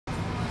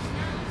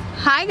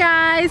Hi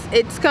guys,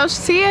 it's Coach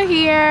Tia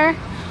here.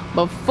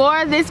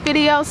 Before this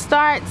video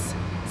starts,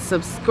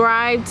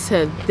 subscribe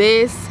to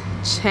this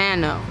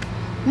channel.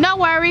 No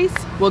worries,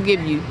 we'll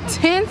give you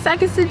 10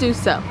 seconds to do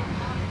so.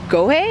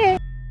 Go ahead.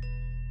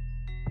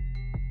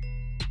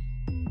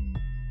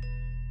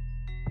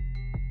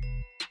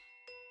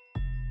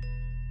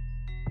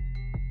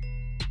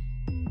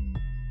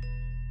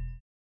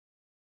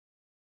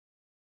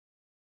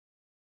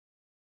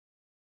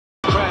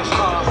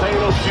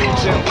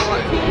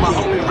 My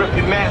homie rip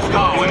your mask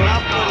off. When I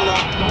pull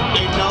up,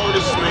 they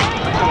notice me.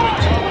 Come and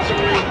talk to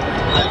me,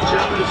 I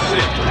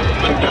jealousy.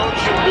 But don't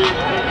you be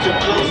too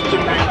close to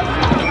me.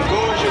 And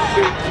goes your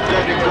feet,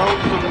 let it go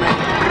for me.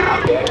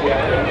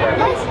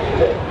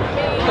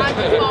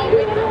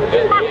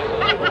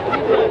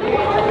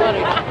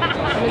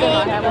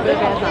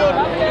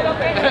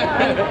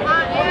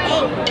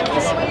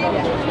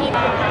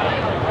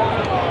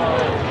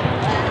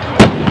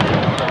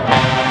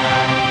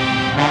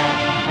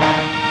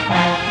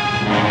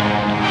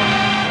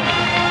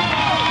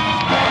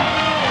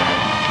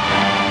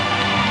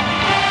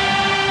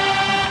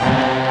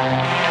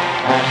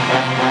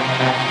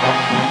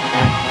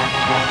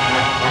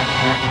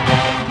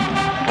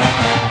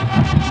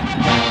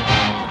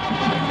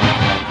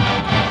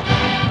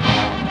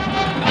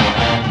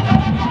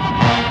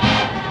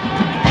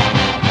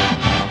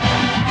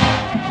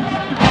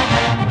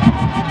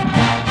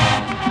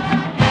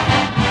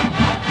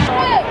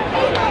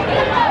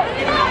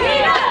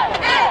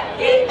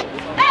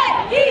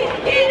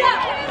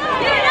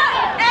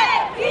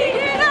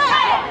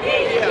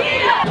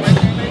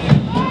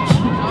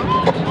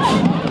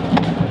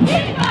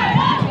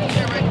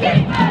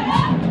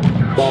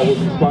 Ball will be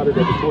spotted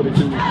at the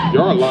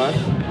 22-yard line.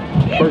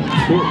 First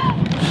and 10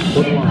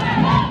 for the line.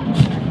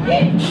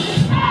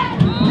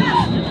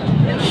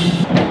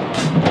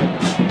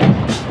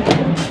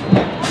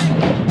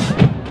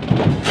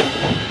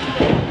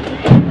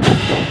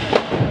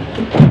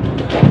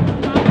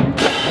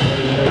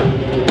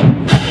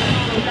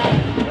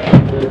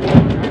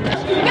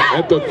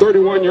 At the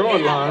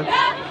 31-yard line.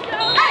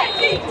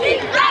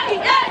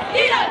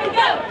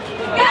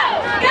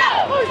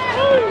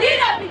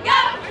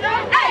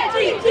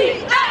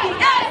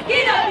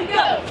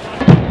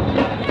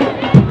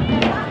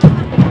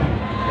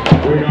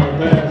 We are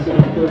pass at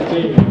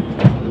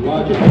 13.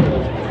 Logic.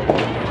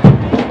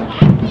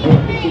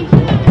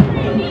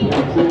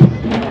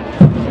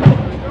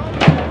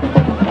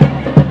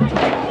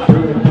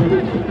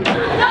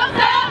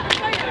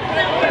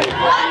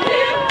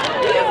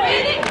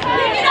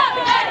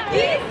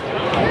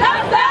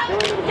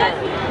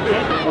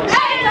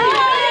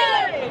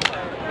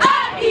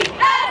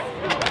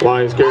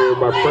 Lions carried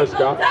by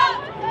Prescott.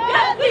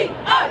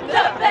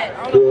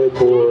 Good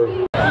for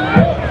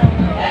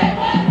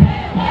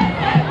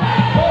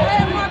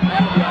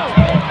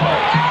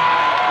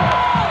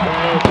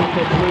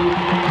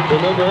the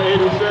number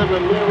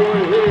 87,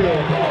 Leroy Hill.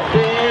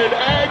 And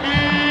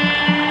Aggie,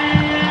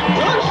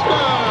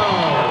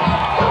 touchdown!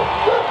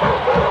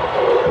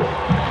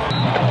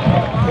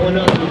 Point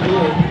up to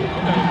good.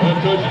 That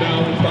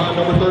touchdown is by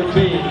number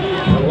 13,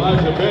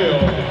 Elijah Bell.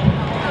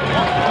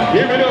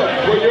 Give it up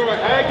for your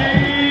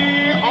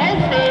Aggie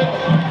offense.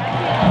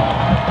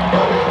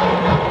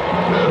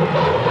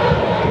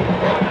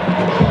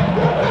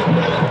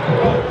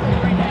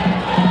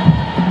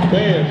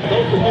 Fans,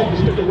 don't forget to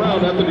stick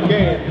around after the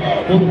game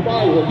for the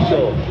fireworks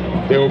show.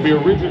 They will be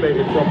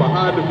originated from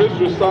behind the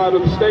visitor side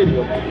of the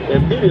stadium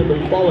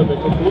immediately following the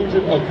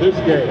conclusion of this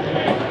game.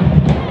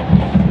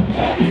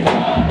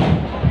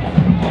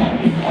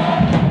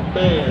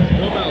 Fans,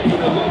 come out to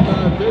the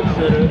Alumni Event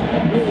Center.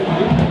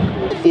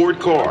 Ford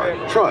car,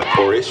 truck,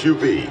 or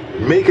SUV,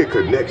 make a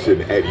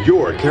connection at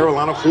your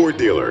Carolina Ford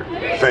dealer.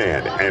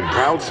 Fan and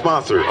proud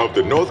sponsor of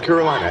the North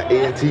Carolina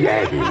A&T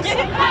Aggies.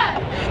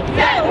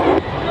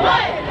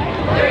 1,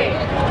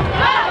 3.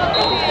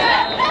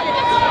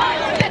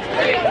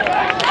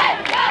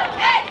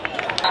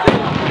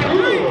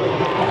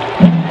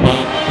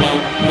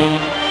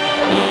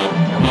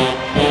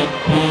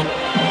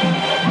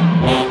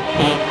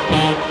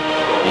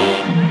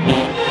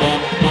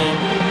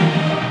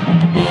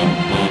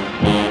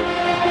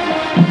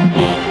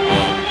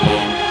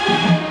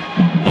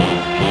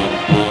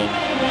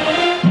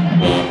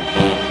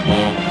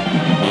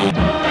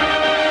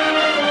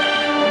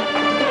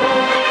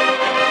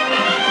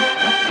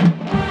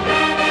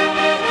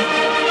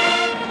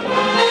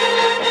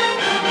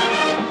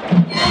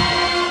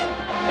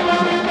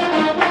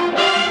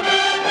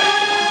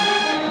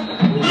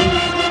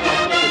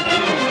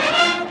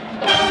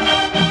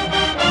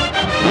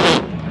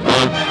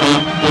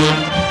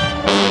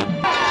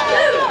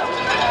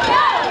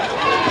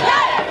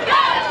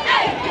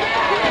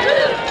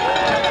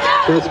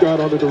 Prescott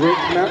on the direct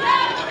snap.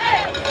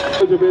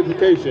 College of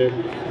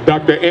Education,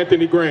 Dr.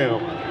 Anthony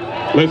Graham.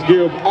 Let's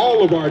give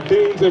all of our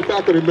deans and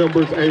faculty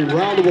members a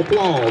round of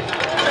applause.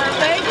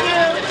 Thank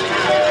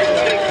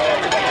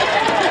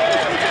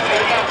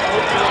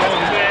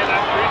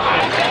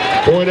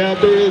you. Point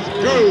out there is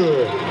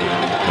good.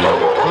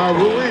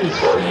 Ruiz.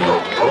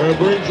 That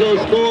brings your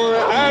score,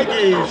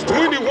 Aggies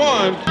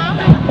 21.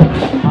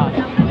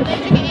 Did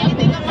you get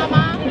anything of my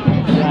mom?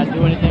 Did I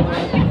do anything with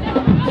it?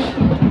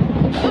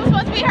 It was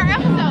supposed to be her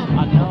episode.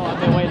 I know, I've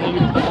been waiting for you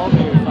to come over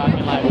here so I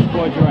can like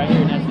record you right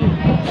here and that's it.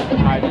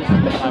 Alright, this is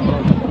my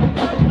brother.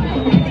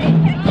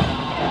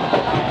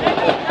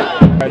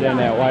 Right in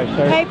that white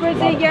shirt. Papers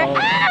in your...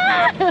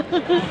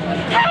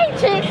 Hey,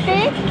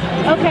 Tristan.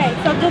 Okay,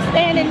 so just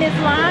stand in this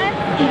line.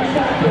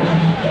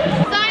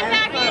 Sign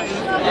package.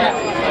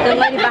 The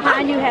lady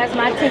behind you has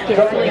my ticket.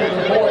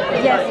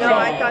 Yes, no,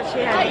 I thought she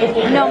had it.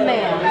 No,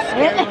 ma'am.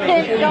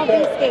 Don't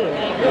be scared.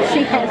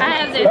 She has. I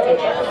have their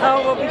ticket.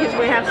 Oh, well, because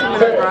we have some in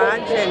the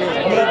garage and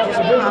they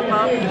just pop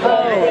up. I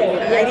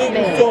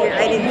didn't see it.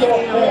 I didn't see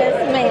it. Yes,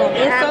 ma'am.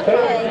 It's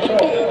okay.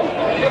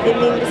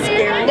 Didn't mean to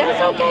scare you.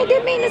 That's okay.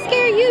 Didn't mean to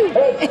scare you.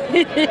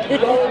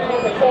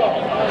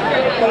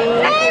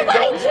 Hey,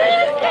 white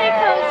Tristan.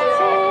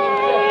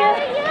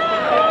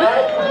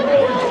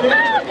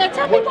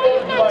 Tell me why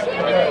you're not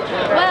cheering.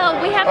 Well,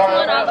 we have to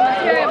learn all the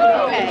material, but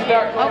okay.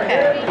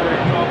 Okay.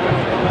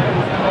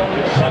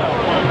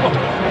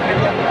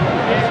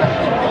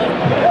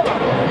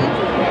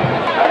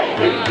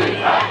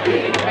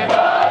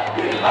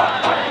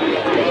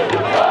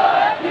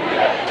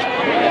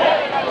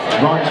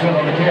 Lawrenceville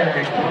on the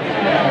carry.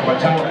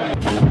 Batalla.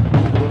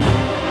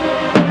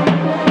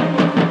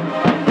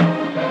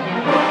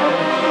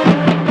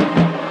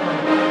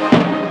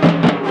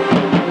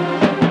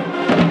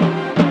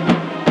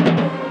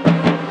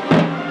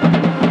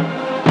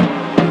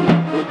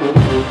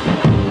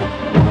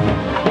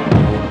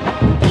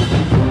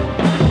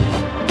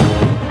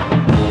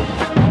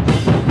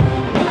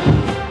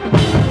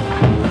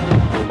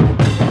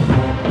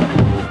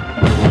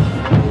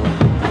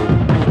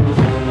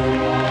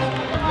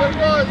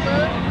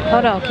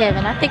 Hold on,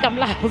 Kevin. I think I'm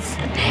lost.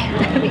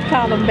 Let me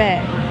call him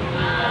back.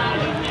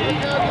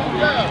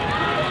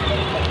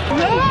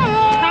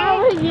 How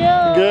are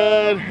you?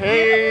 Good.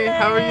 Hey,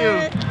 how are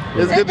you?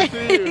 It's good to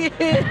see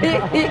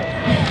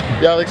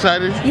you. Y'all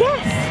excited?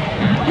 Yes.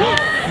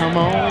 Yes. Come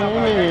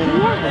on in.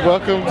 Yes.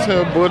 Welcome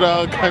to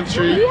Bulldog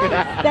Country.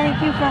 Yes.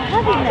 Thank you for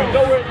having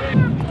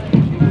us.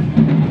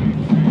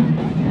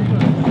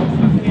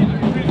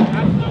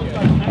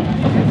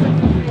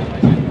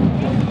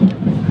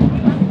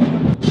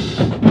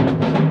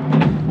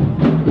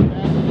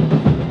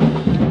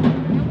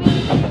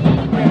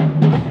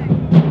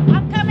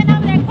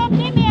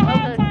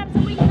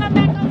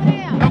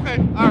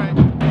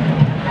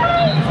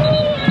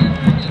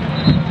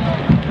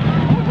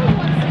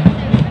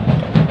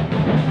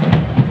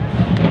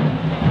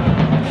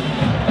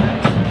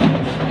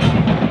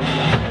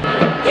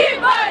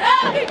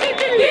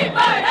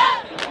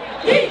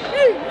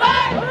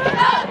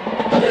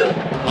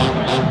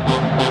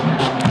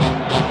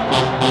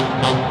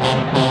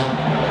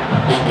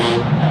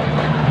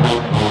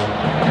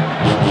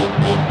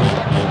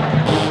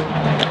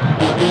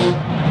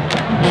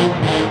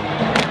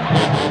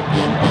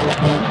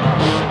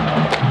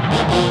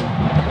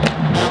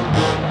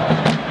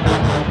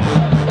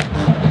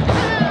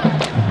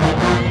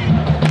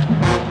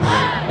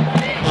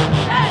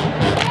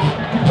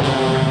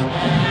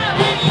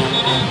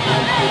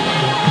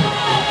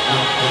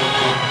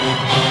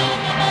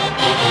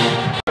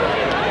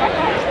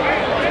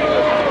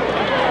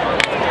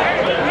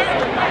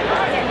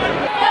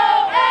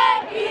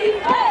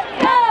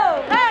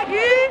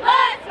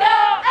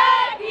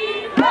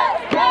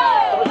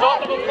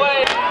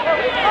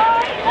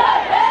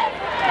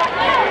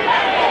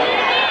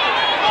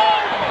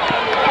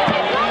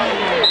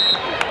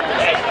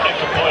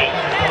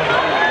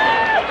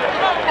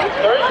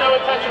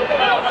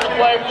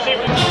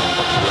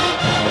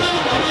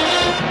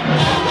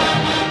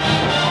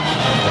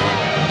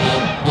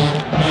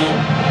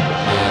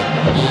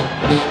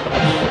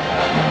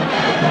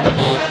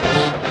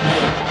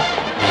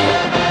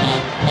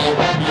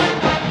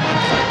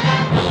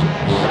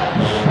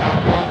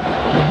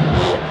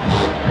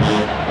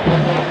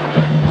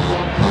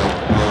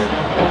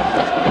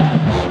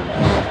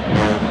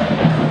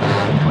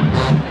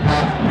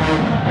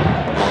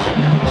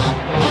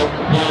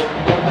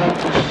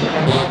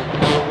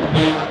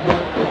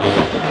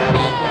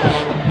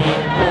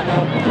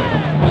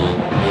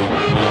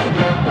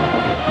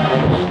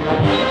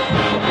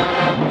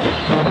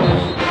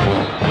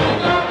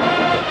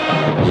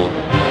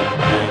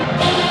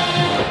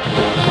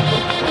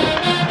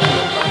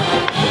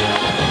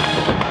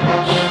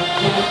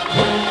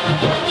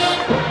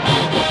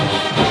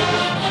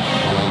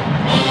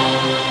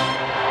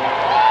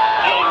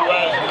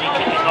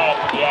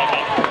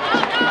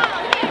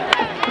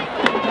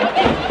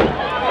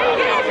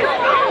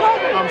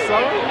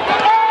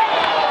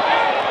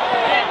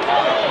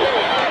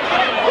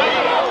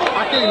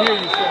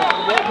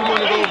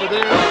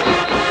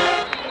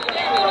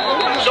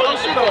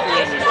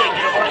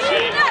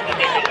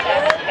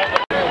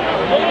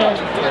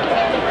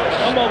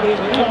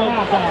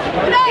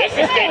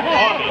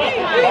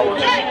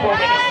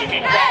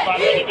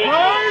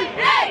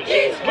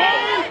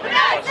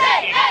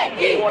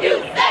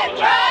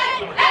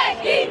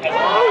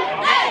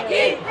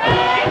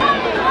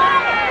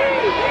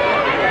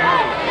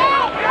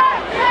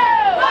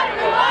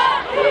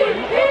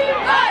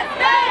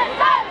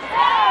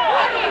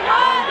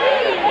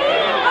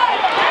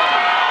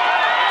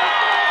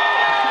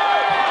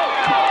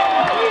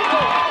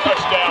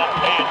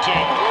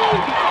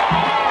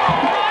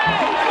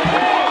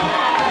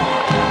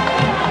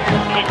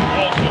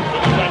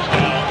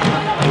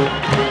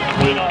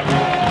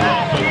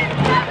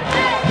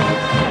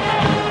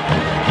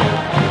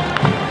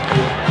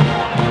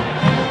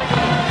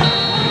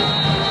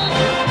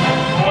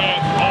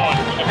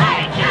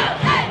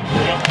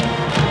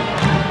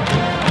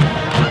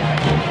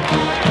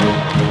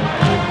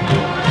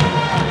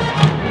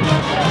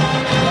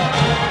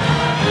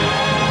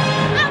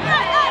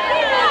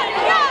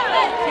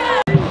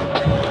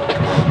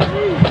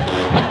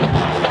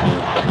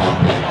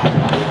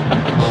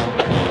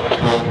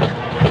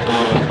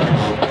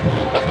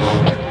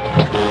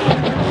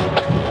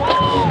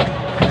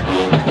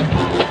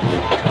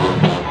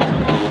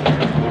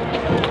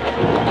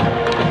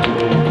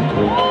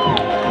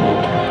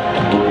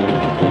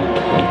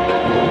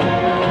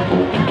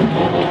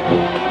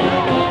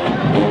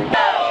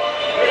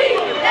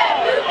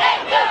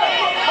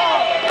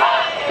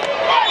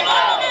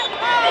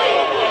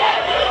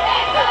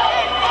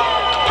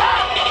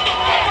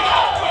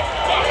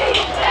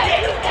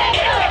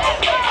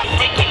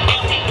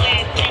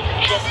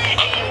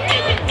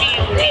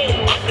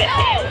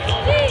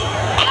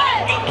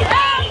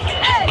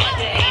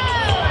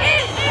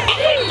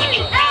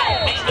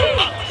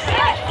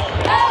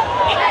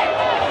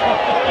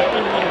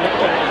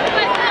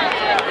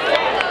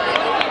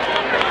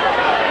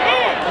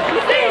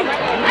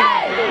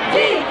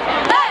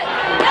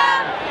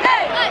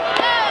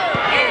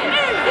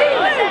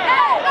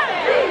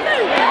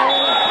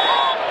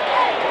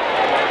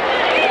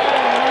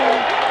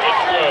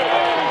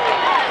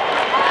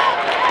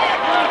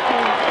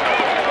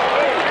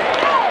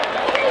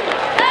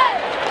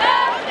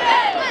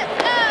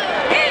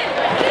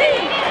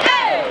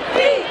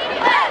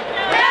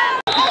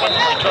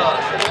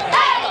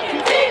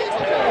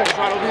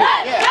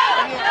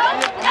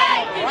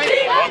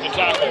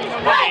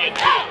 Let's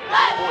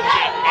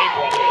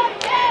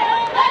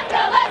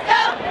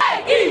go,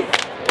 Aggies!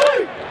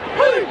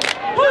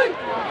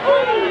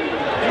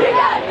 We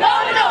got it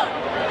going on,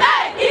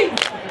 Aggies!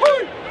 We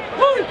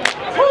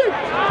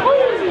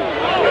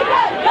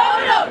got it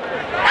going on,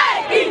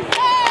 Aggies!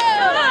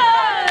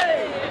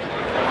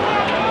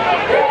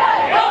 We got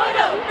it going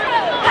on.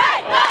 Hey,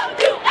 all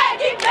you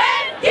Aggie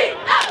fans, get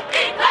up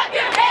and clap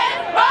your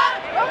hands, rock,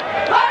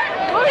 work,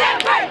 and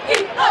break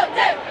it up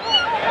there.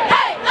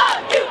 Hey, all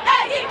you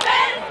Aggie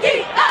fans, get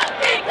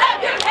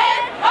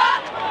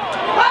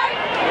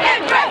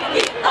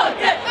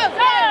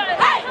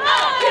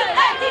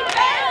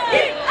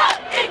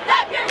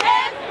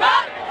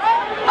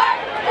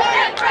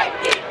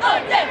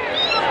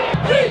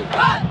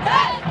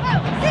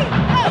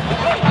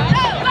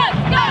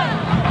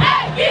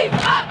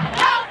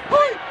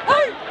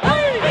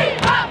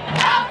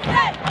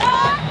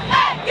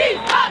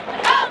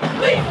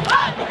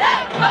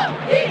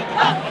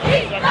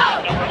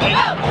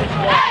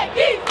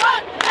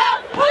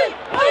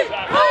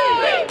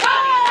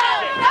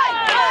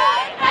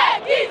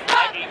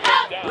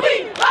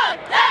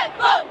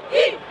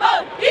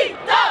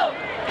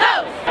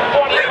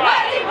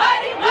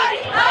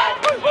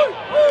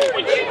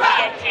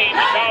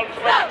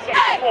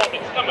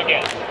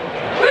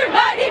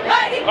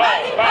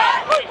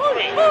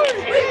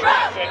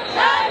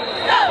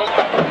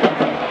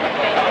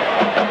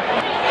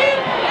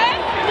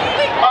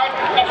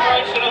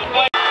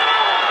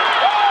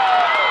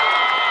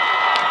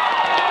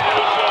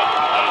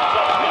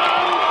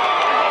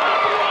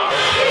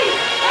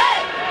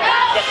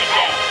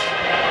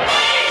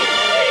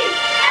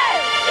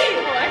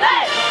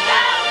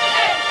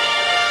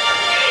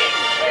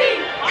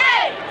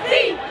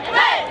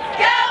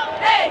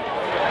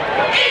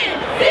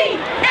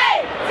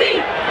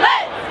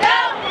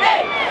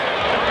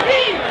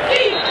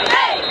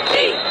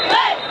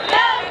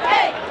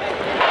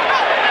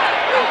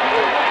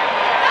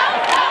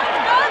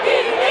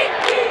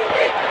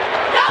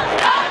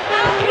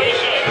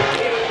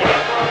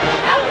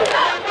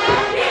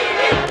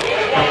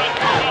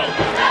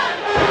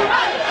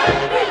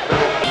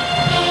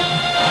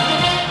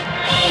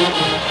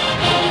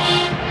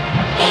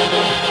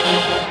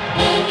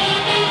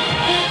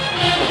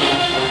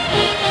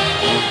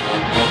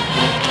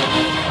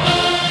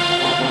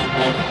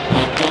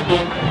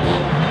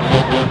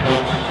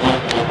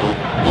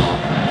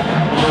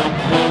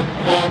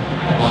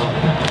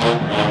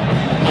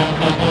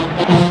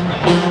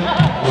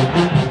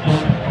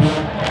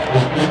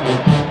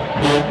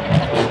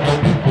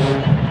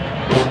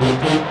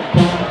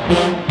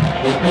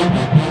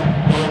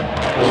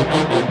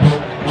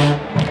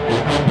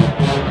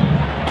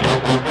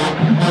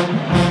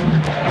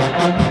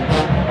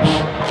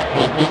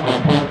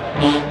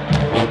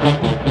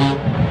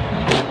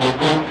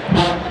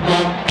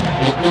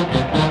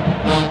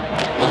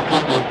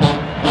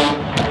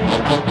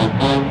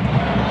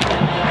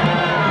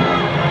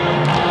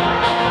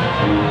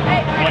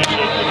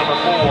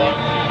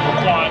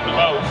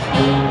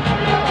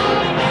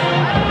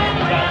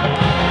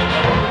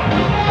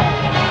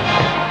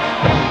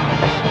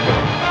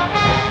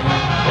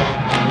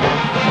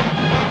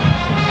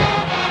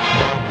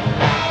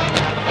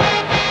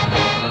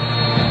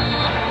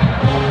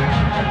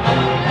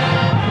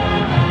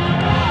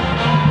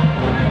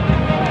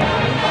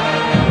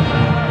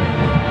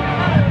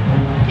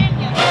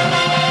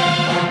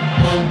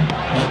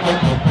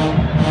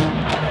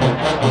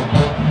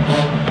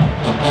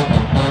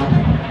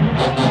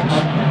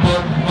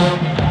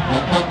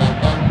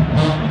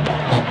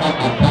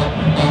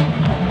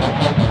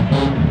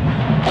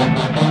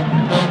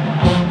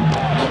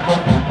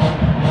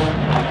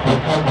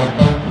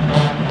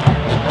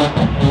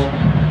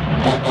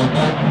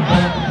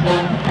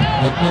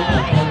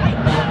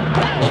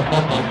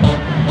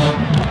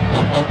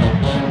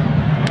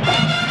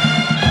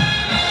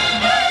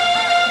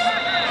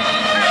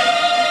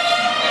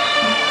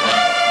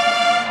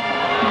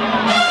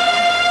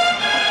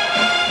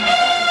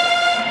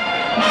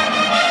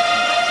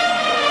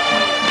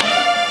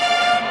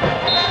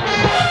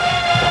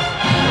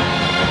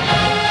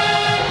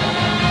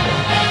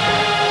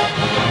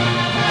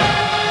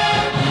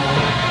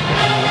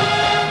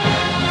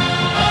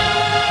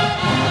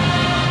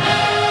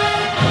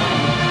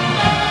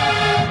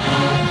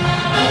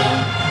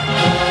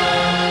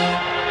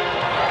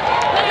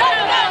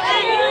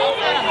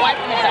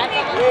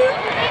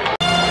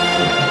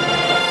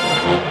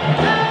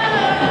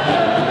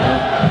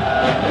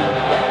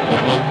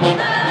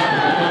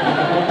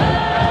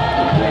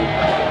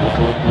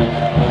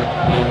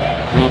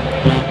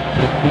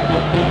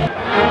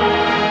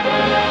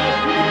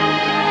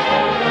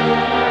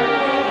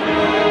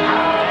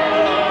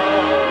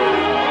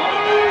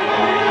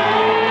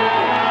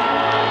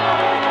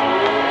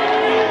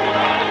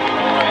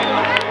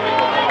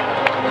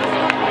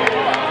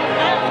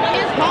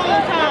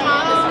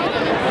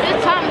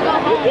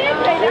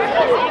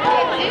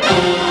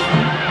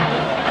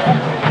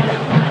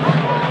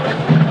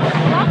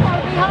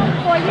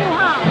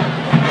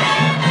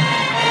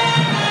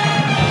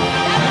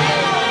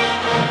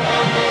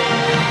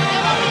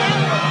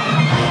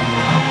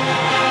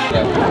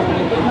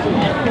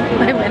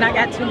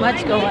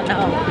much going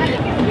on.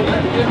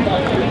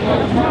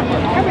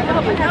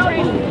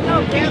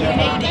 Okay.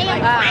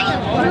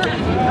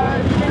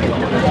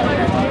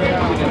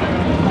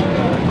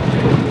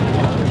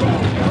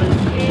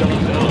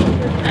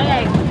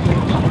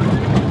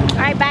 All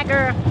right, bye,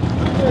 girl.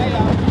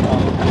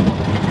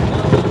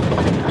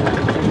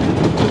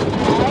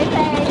 Hey,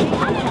 baby.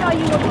 I didn't know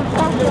you were from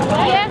South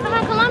Carolina. Yes, I'm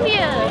from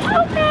Columbia.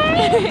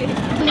 Okay.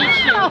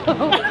 Wow.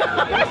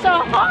 Bless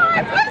your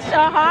heart. Bless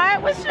your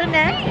heart. What's your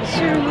name?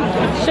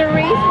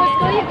 Cherise. What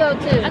school you go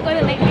to? I go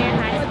to Lake Mary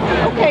High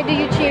School. Okay. Do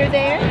you cheer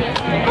there? Yes.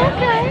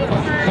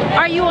 Okay.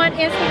 Are you on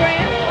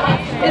Instagram?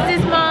 Is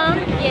this Mom?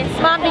 Yes.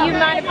 Mom, do you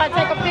mind if I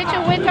take a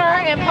picture with her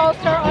and post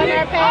her on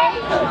her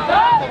page?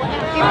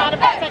 Do you mind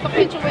if I take a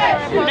picture with her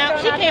and post her on her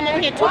page? She came up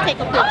here to take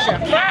a picture.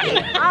 Okay.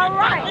 All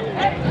right.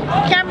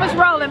 Camera's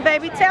rolling,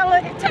 baby. Tell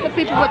the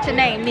people what your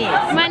name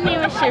is. My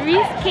name is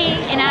Cherise King,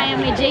 and I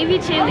am a JV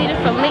cheerleader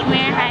from Lake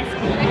Mary High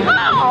School.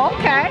 Oh,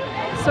 okay.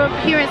 So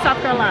here in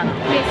South Carolina.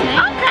 Yes,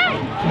 ma'am. Okay.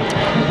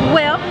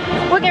 Well,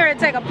 we're getting ready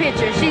to take a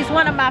picture. She's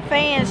one of my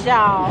fans,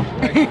 y'all.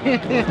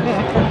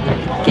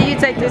 Can you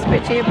take this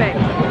picture here, baby?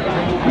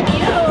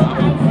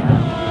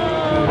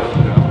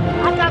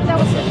 I thought that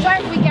was the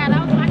shirt we got.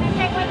 I was like, I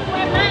can't wait to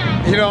wear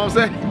mine. You know what I'm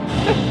saying?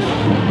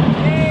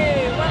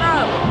 Hey, what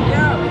up?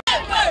 Yo.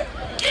 Work,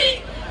 eat,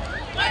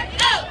 work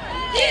it out.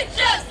 Get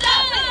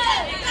yourself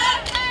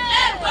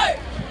and work,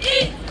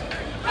 eat,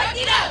 work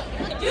it out.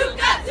 You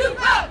got to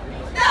rock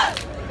the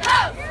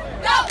house.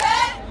 Go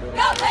ahead,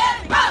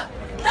 rock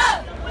the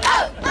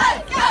house.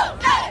 Let's go,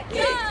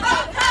 Aggie.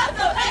 Rock the house,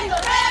 so hang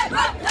your head.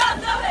 Rock the house,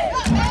 so hang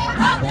your head.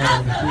 Rock the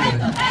house, so hang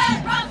your head.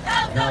 Rock the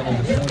house, so hang your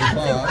head. You got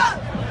to rock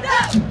the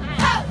house.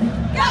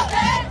 Go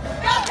ahead,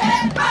 rock the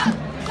house.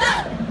 Let's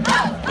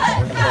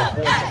go,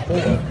 Aggie.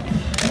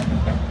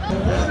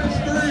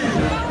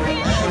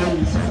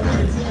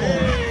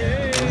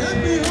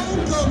 Happy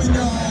homecoming,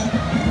 y'all.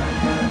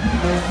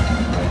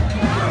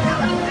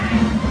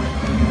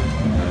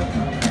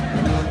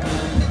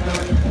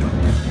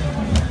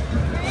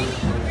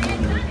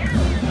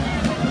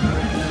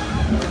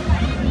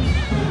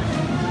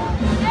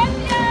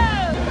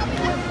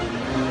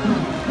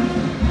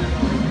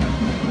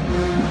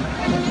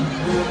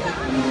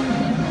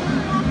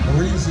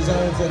 Maurice is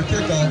on for the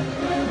kickoff.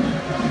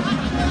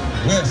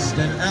 West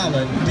and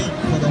Allen deep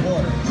for the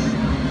Hornets.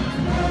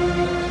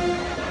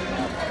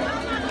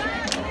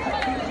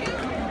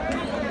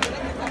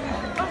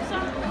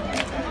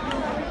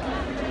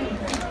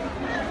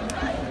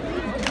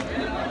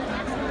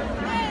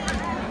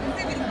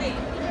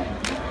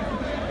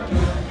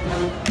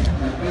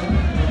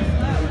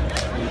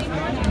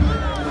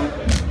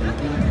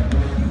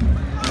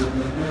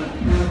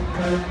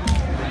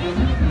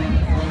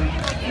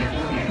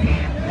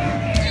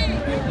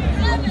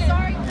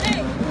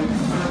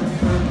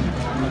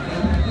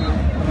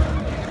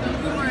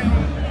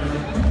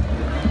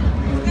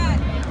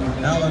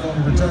 Allen on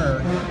the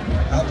return,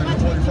 out to the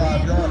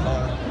 25-yard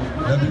line.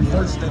 That'll be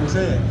 1st and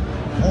 10,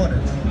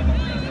 Hornets.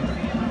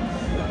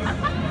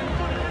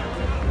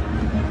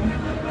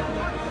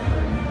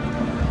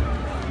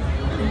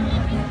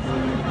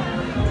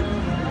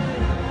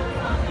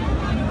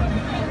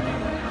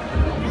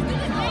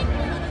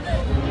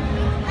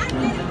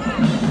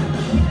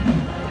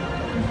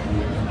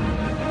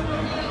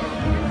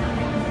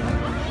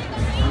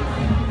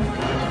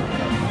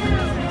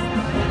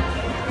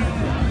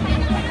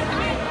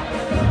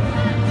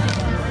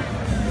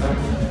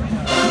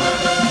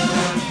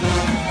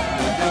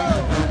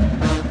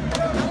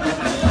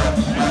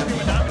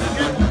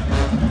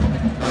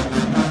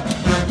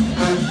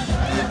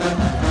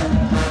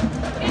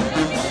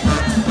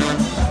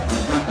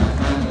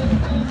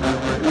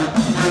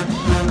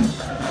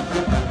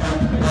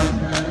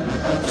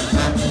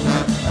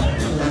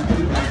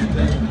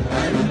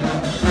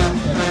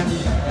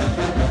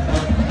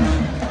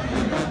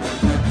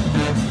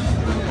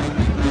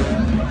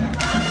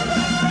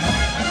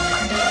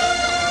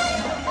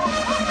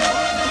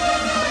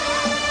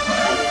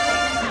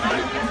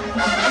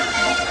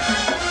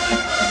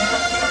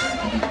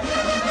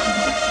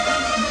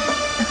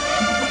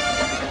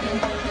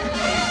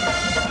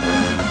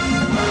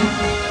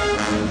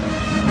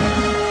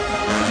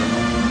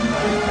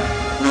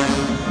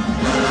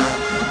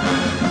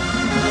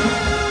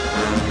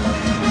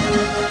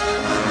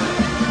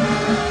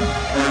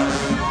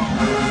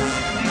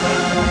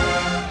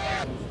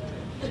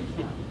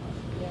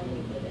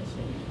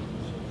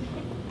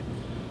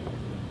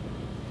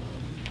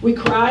 We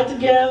cried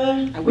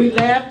together, we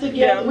laughed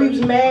together, we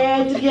was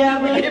mad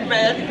together,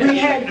 we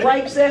had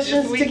gripe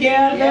sessions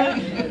together,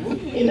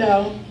 you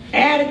know,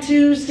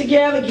 attitudes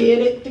together, get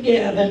it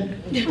together.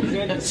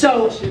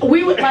 So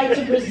we would like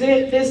to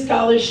present this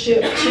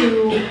scholarship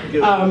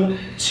to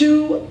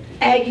 2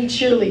 Aggie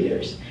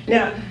cheerleaders.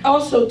 Now,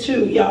 also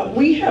too, y'all,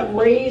 we have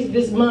raised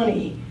this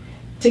money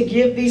to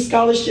give these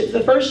scholarships.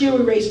 The first year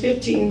we raised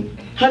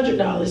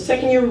 $1,500.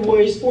 Second year we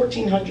raised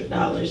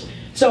 $1,400.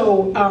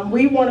 So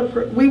we want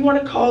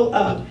to call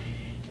up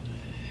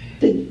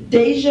the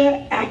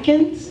Deja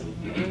Atkins.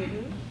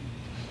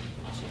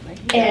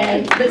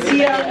 and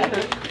Batia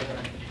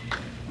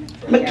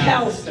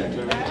McAllister.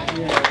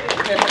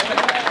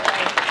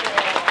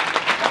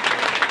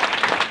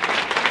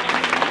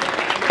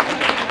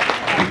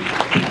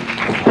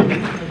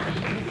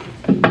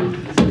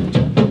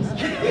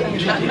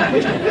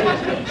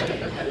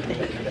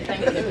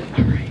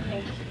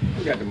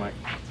 Who got the mic?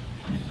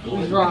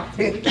 Who's rocked?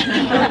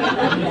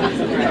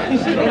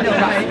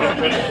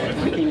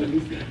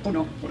 Hold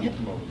on.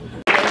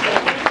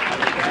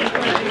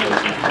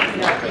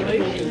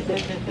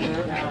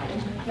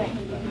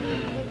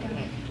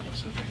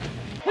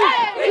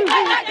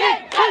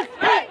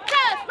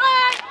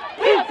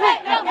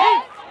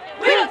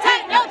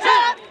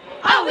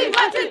 All we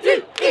want to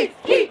do is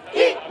keep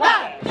it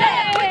live.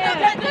 With the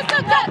Panthers, so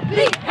just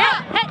leave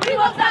out. We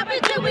won't stop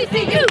until we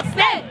see you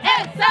stand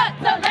and start.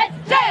 So let's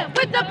jam.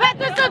 With the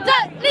Panthers, so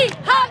just leave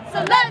hot. So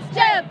let's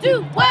jam.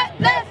 Do what?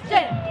 Let's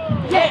jam.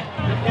 Yeah.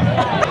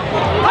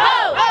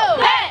 Oh,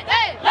 oh, head,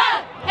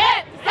 line,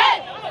 head,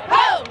 head.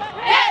 Oh,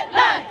 head,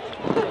 line.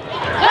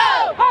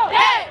 Oh,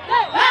 head,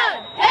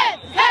 line, head,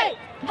 head.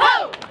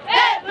 Oh,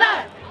 head,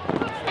 line.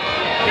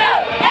 Go,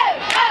 head,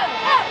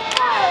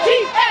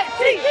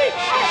 G-S-T.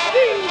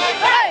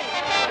 Hey!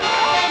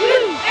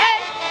 Blue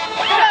and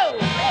gold!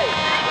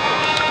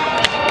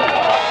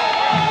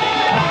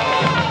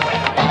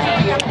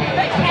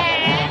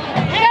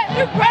 Get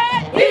the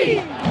ready!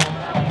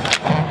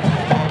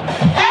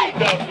 Hey!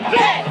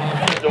 Hey!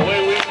 The way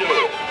we do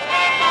it.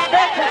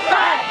 Get the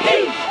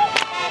ready!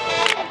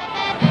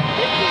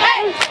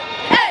 Hey!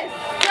 Hey!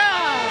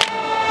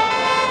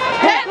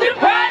 Get the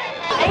ready!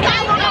 Hey, I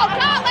don't know,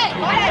 call it!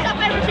 What's up,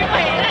 favorite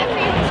cheerleader?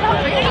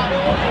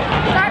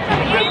 Start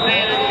from here.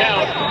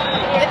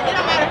 It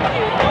don't matter.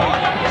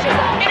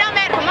 It don't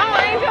matter. Come on,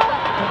 Angel.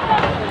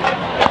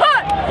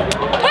 Hut!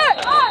 Hut!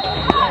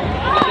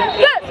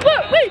 That's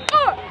what we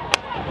are.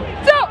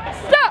 Don't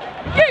stop.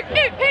 Get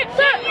it, hit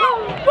that.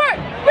 Work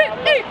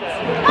with it.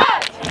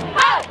 Hut!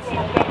 Hut!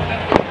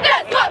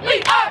 That's what we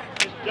are.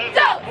 Don't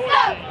stop.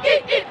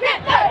 Get it, hit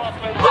that.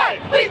 Work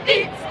with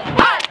it.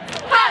 Hut!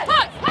 Hut!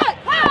 Hut!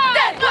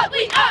 That's what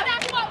we are.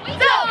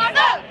 Don't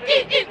stop.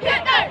 Get it,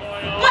 hit that.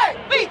 Work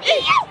with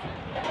it.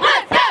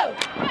 Let's go!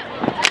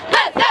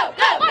 Let's go,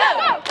 go, go!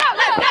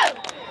 Let's go!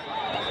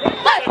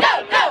 Let's go,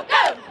 go,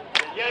 go!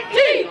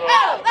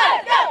 G-O,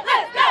 let's go,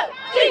 let's go!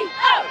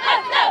 G-O,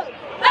 let's go!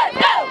 Let's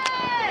go!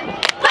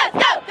 Let's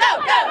go, go,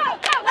 go!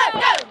 Let's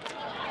go!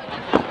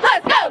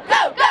 Let's go,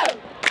 go, go!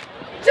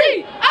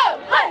 G-O,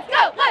 let's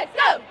go, let's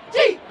go!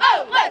 G-O,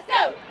 let's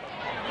go!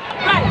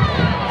 Right!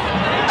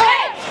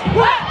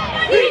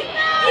 H-Y-E-E,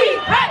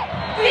 right!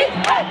 It's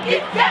what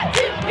it's got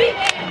to be!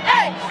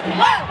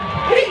 H-Y-E-E,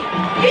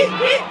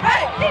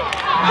 right!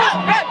 All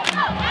right!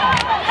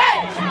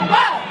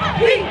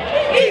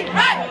 H-Y-E-E,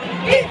 right!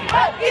 It's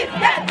what it's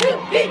got to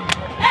be!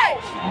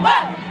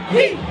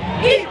 H-Y-E-E,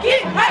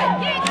 right!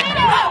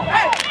 All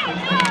right!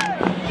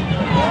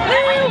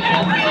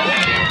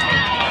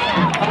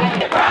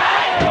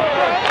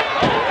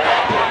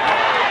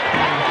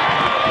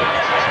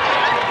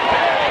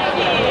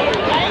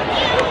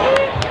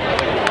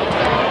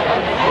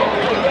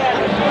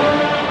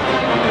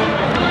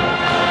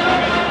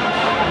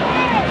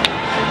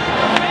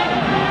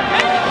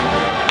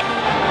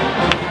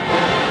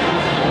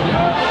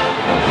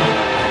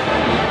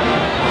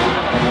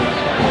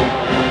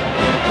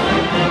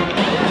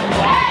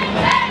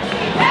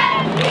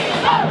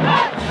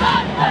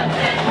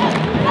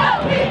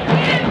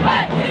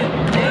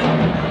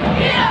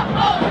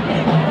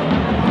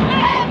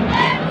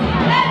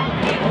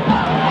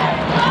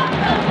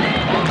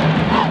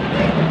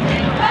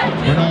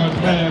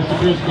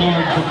 First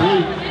guard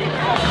complete.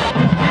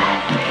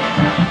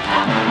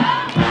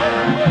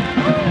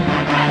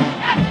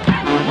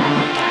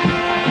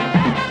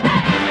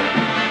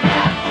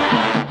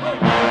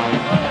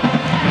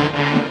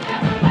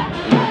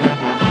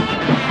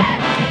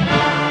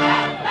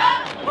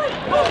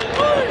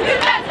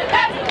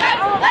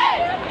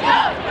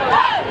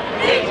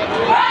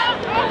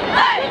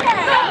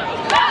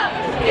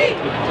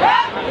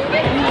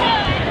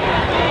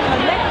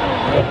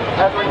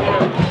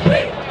 We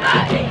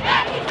are the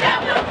Aggie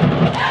champions.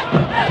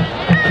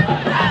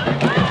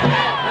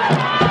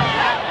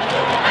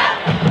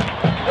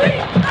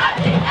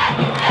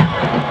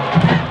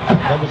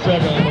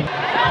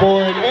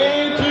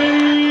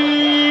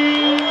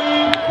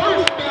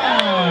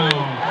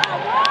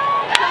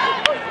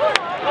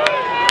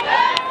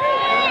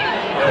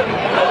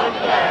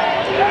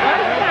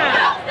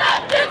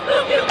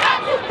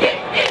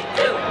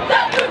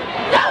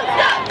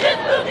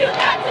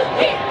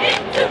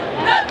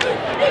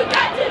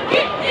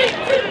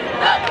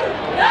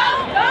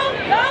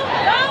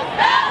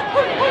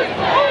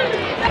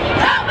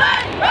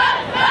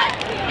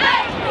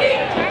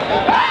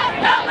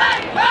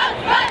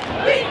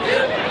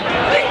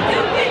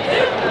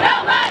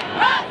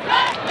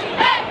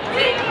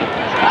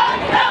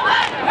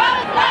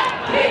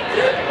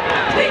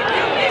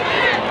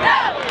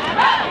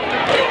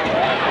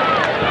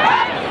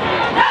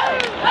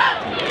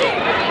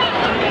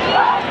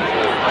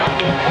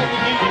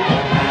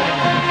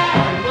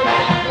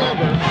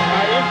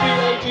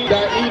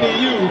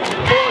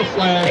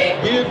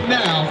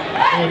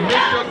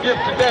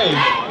 championship today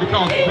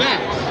because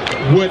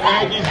that's what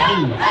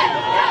Aggies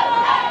do.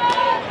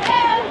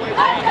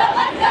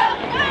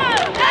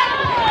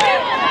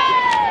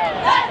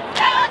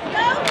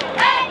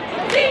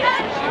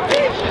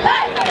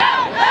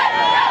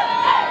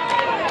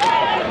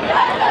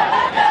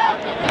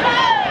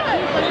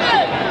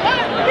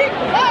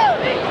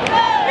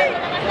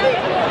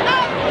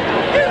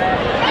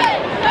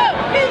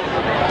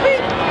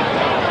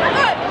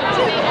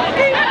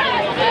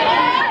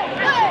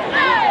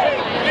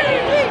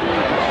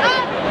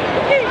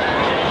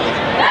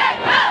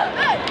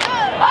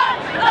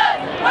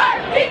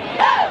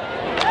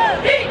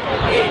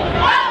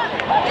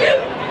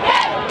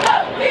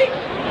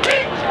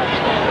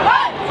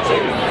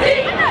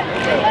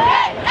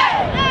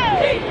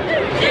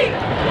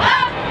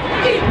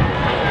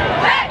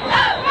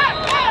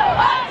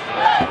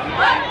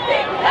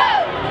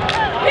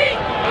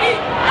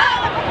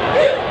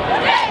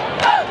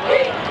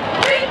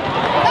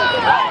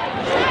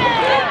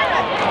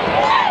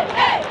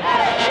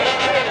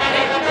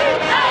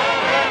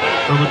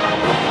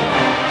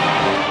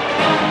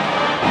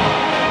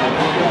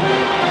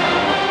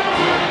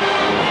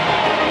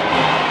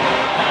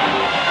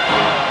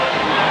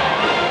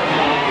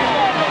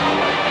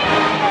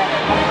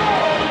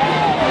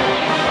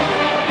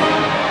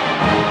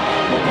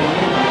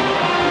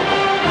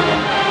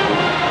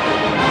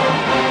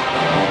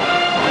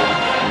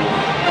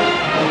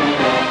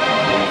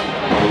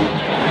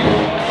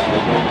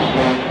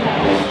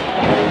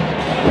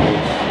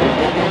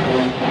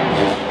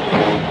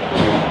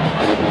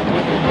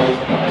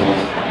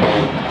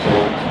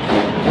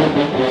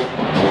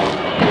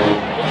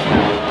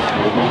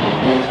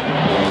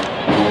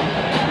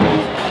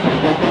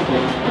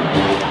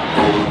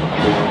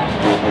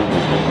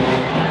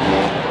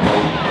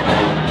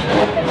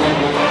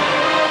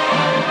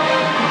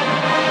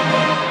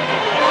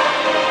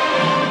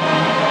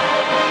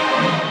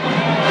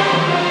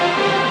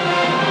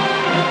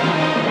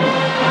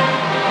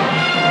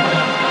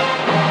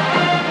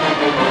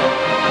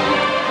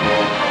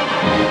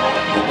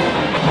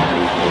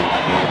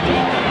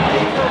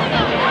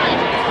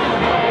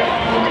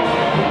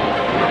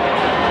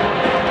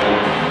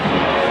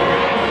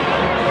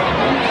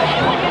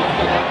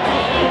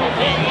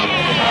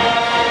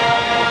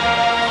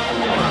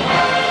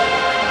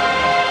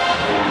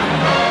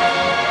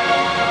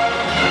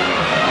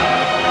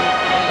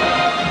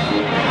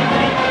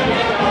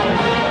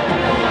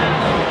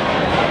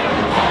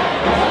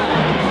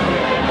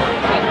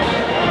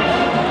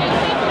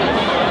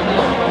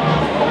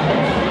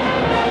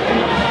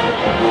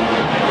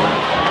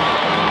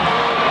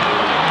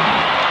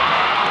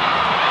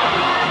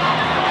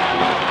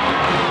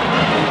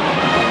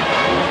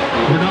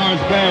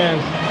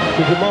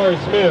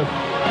 Smith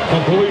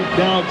complete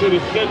down to the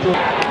central.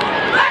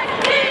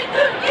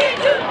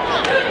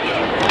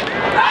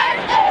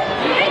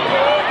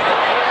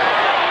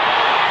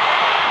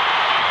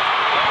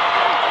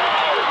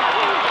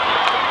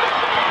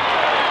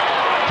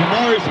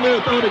 Jamari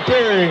Smith on the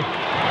carry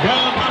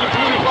down to the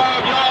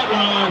 25-yard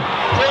line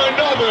for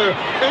another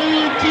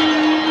A&T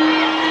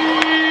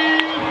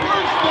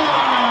first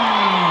down.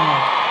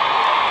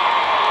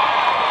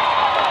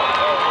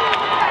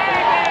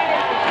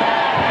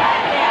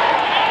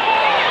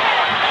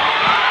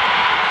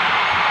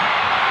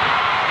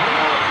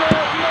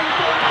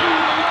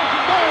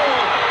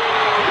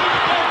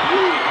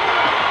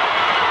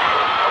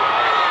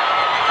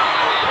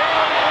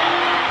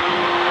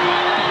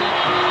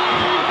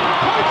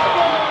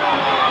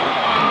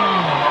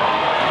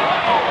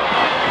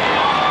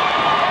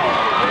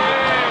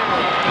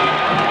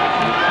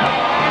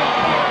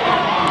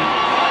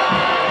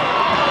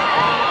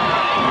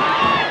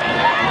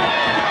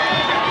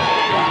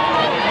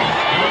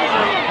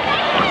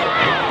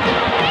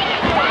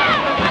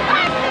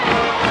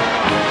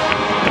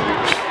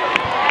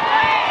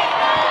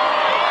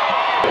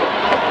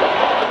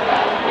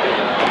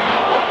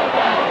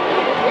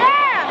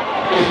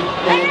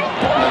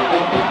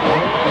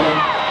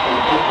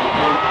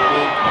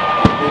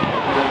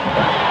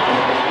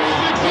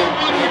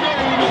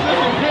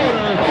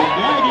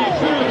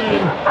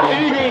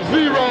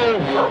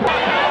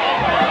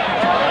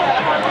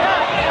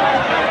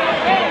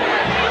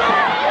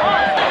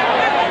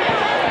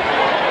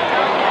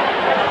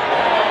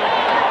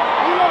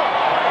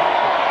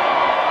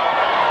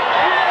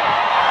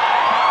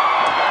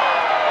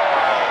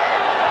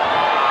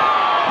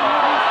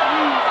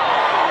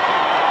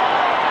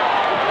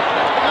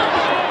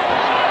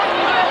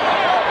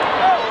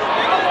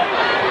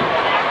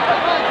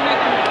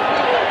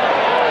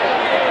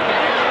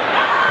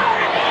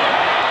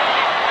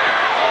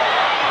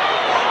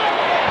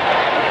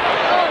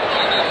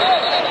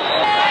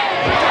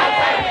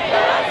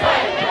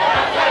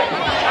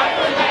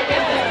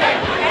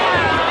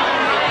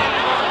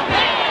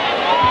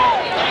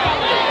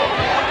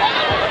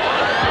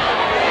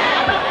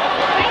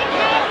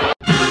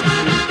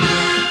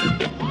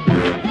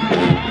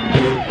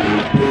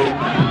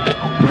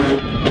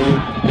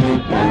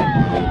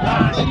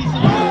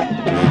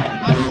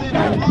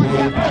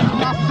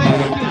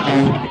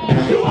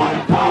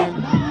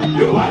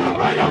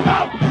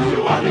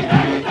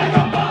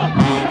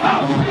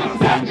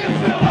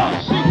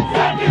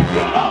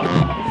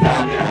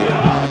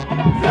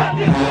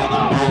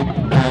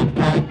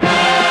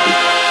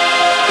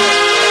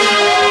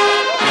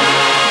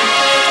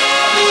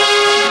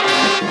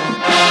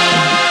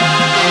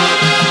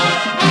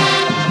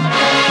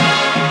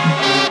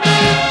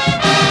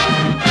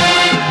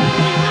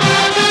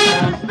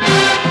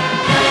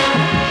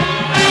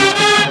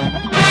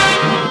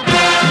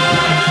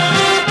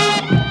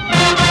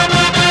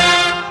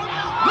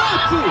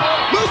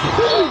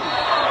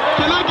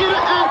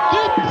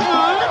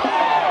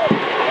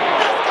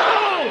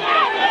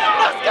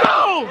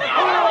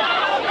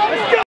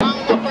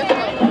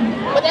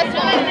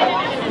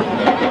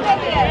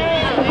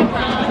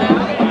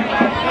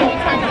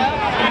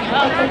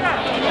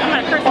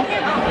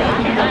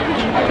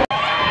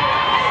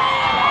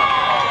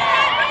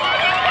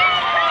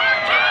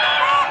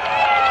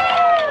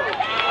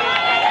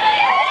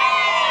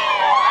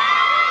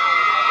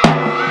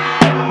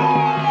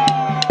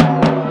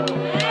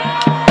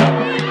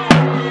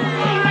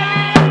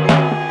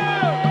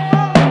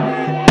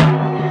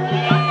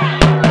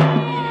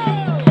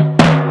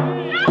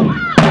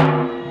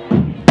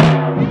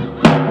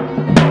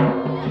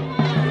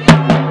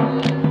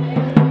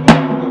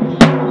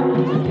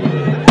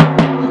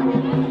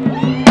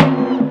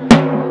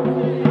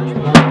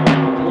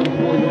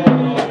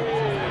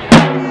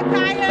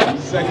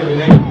 2nd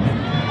and 8.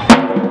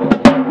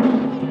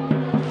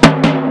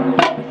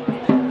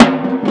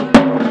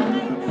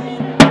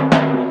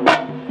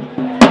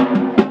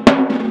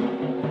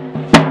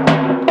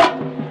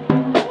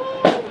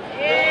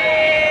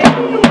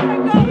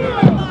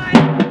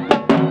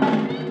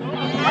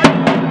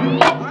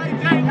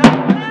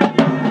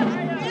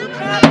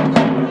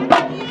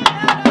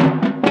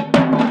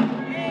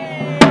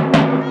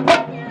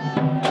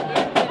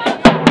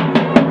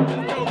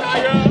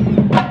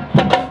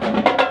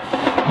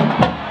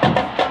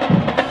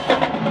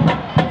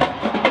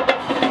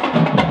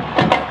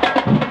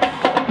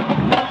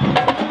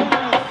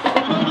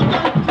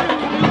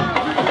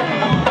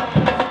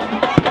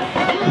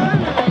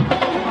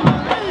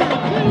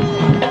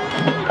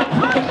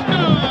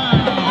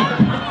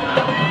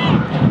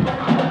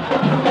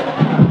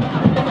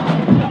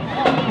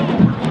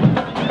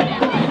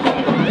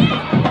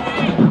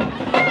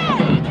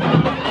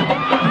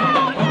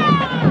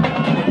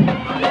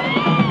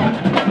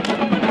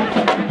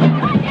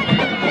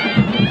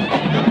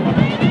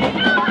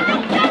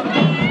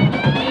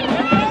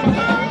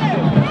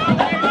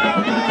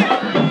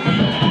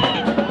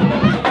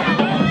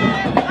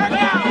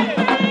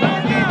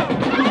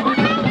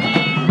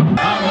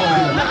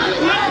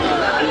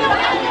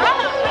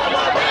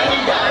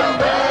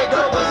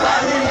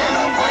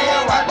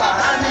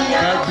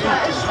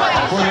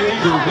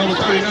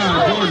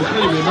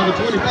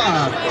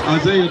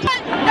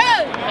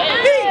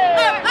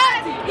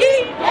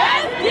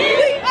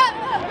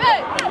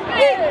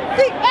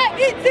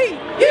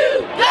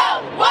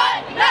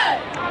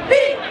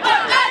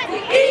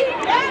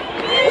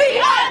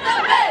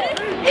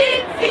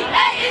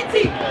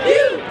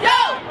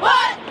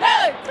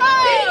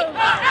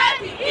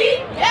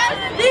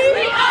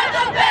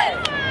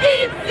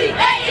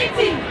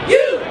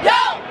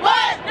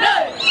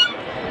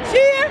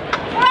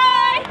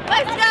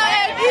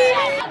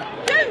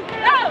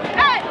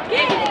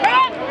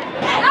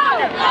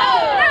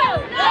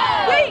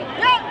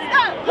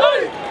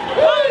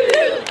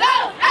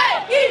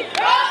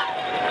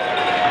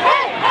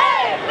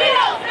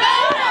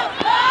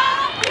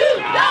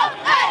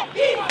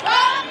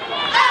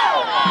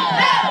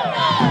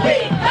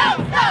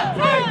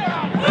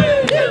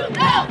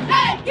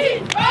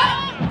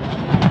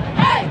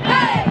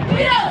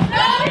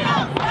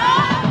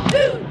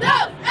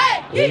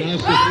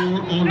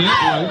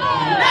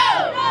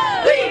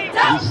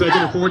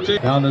 Second and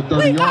 14 down the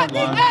 30-yard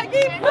line.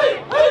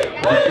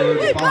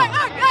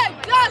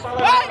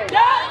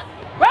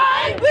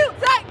 We'll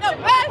take the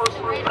best.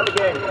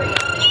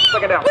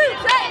 Second down. We'll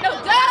take no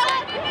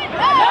job.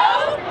 No.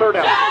 Third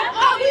down.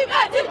 All we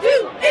got to do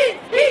is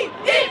keep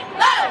it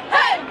live.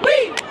 Hey,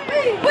 we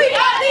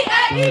are the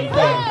Aggies.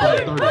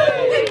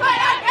 We play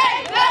our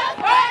game just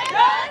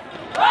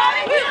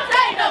right. We'll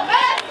take no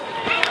mess.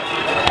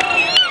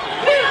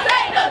 We'll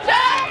take no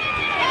job.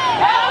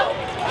 No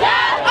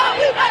job. All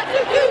we got to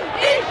do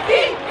is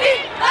keep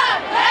it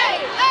live. Hey,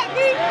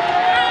 Aggie.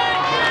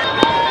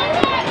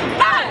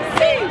 I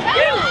see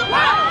you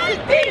want to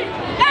be.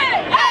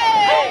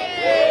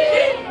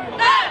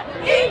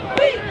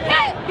 We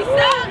can't be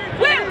stopped.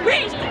 We'll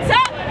reach the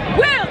top.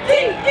 We'll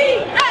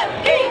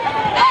D-E-S-E-A-T.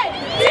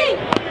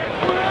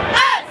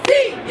 I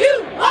see you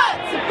want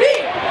to be.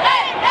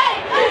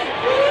 A-A-G-G-E-L-E.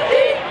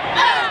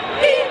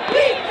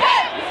 We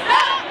can't be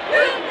stopped.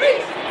 We'll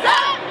reach the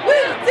top.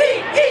 We'll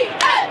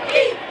D-E-S-E-A-T.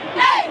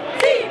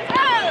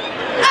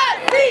 I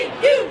see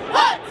you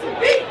want to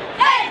be.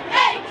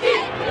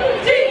 A-A-G-G-E-L-E.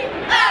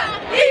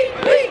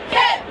 We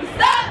can't be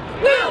stopped.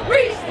 We'll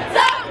reach the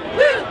top.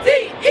 We'll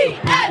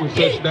D-E-S-E.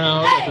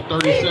 Touchdown at the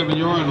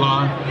 37-yard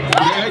line. The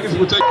Aggies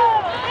will take. Let's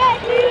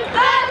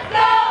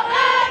go,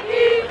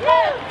 Aggies!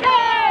 Let's go,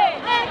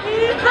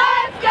 Aggies!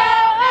 Let's go,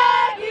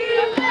 Aggies!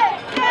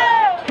 Let's go,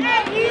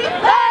 Aggies!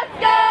 Let's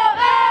go,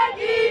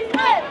 Aggies!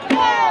 Let's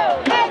go,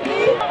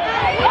 Aggies!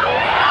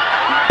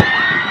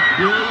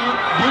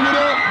 Give it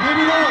up, give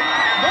it up.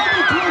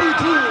 Number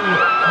 22,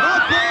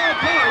 not bad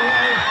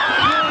parlay.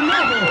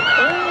 Another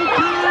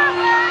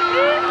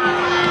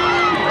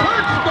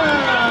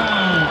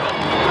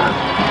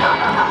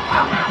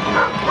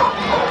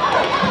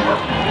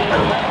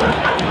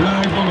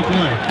live on the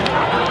play.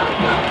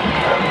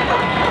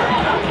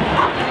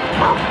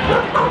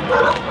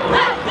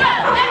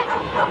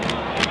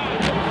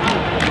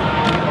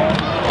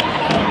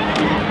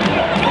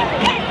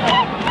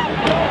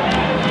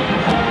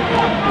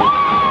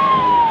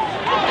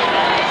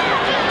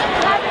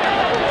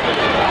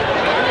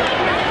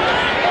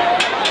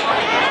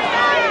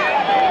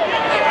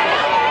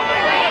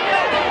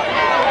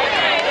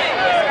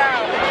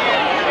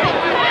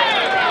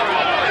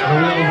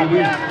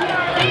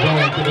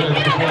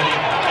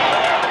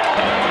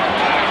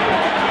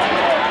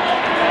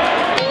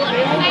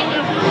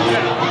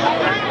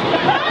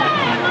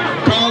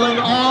 Calling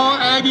all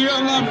Aggie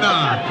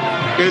alumni.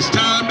 It's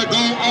time to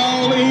go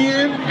all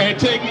in and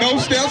take no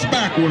steps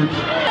backwards.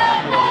 Let's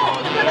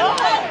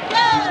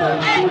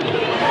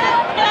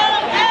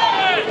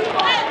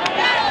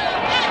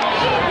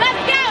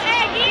go,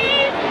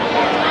 Aggies!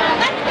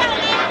 Let's go,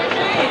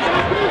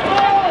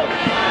 Aggies!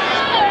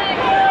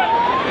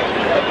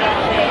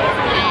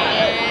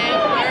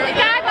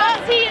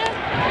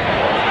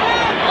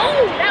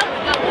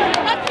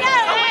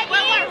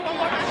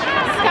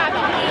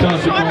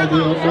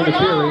 on the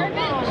carry.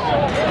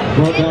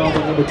 Brought down by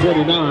number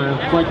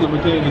 29, Franklin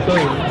McCain III.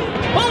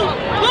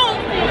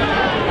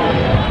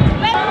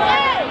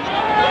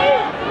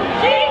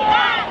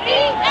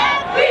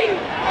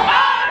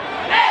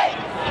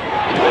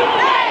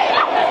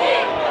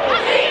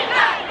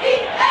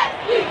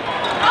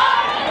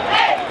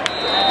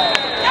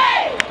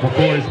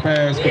 McCoy's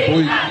pass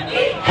complete.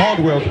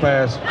 Caldwell's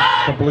pass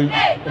complete.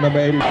 Number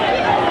 80.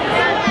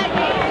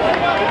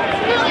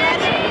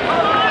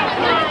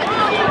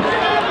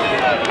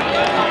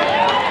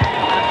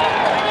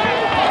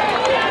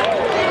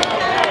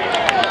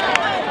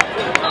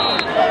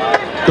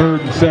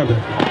 Third and 7.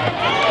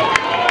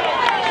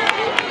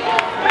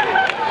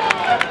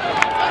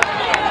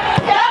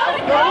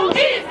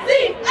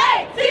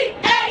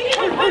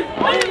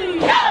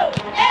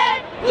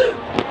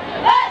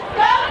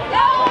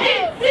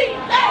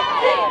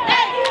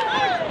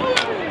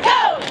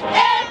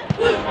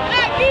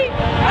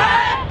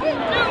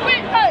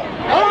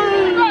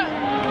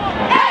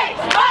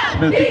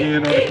 Smith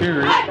again on the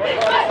carry.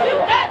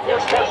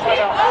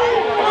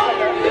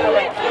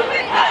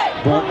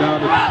 Brought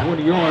down at the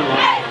 20-yard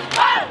line.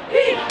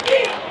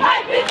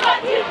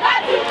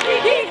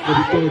 For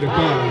the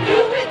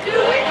 35.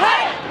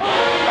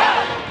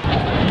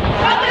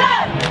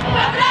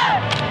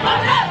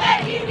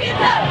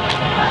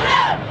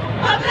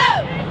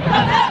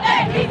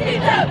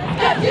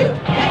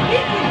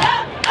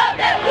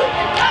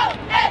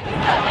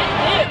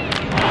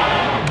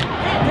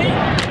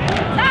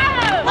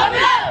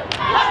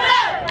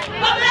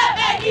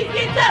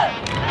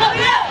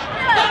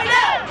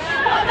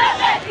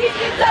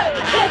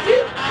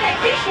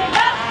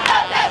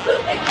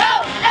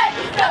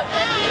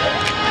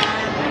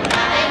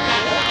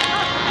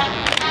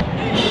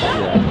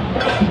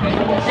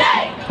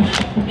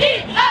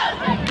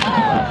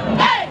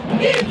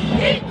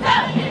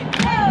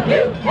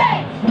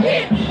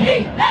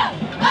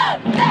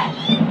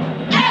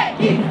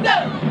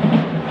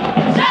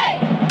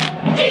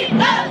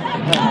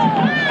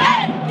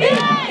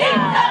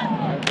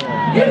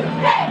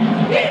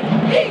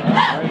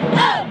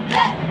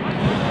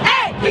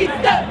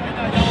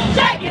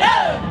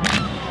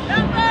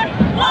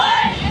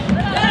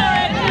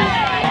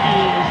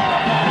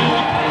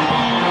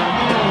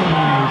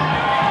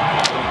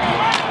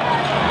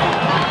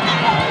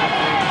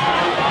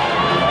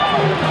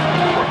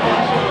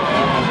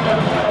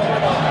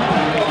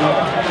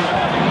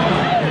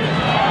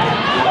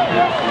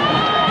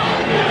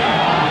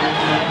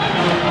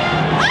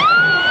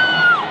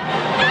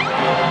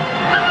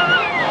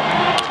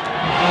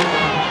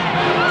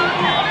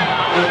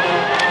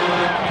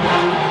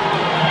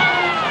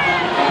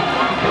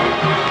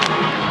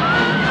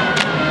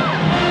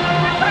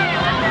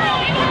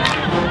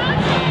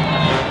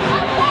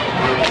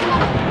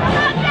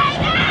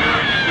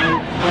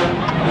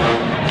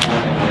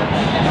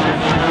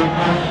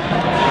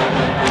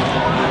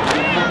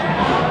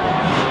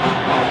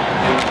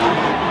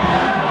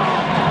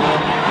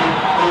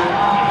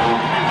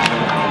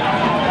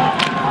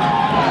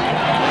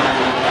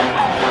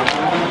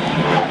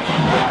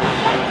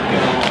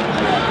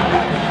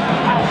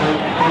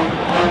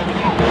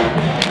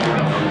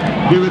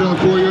 Give it up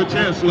for your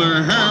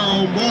Chancellor,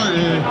 Harold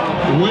Martin,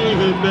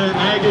 waving that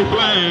Aggie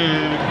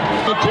flag.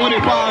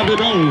 25-0.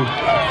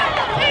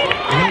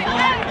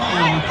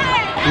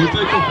 We'll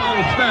take the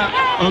final snap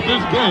of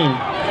this game.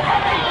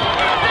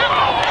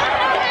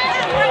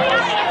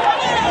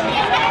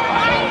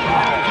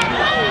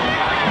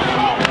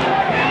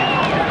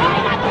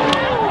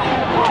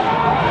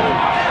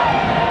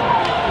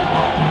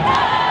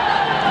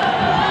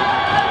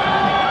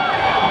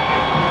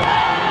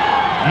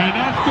 And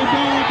that's the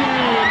ball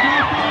game.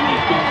 Your final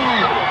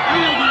score,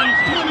 Aggies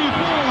 24,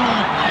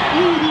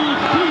 Jus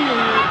Cheer.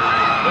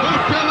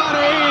 North Carolina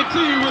A&T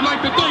would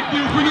like to thank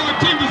you for your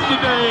attendance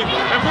today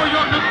and for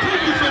your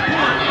continued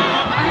support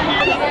of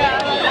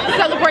Aggie.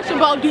 Celebration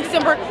Ball,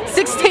 December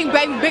 16th,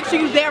 baby. Make sure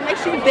you're there. Make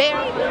sure you're there.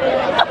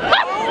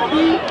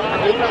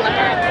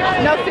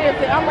 No,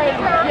 seriously, I'm ready to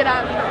get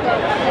out.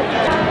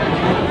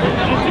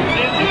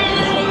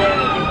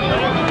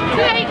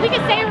 Today, we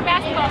can save her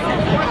basketball.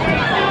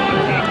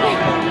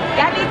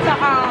 Y'all need to,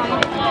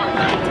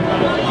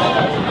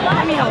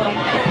 let me hold them.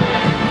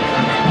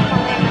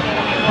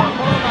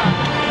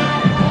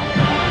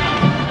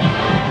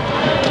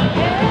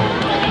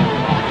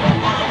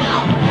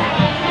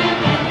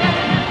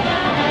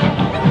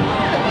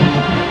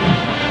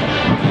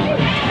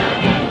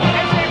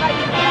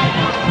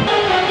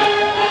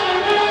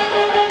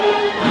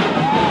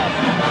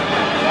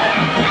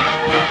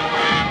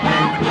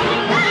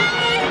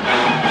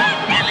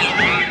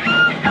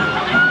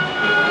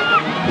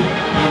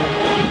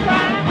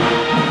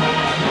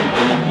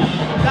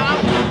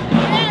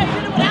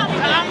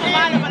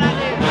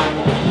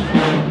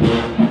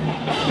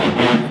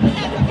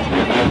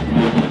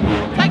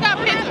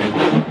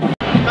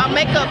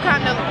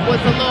 Was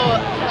a little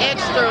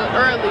extra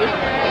early.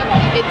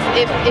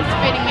 It's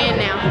fitting in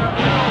now.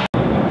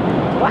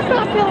 Why do I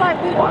feel like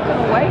we're walking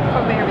away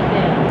from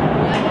everything?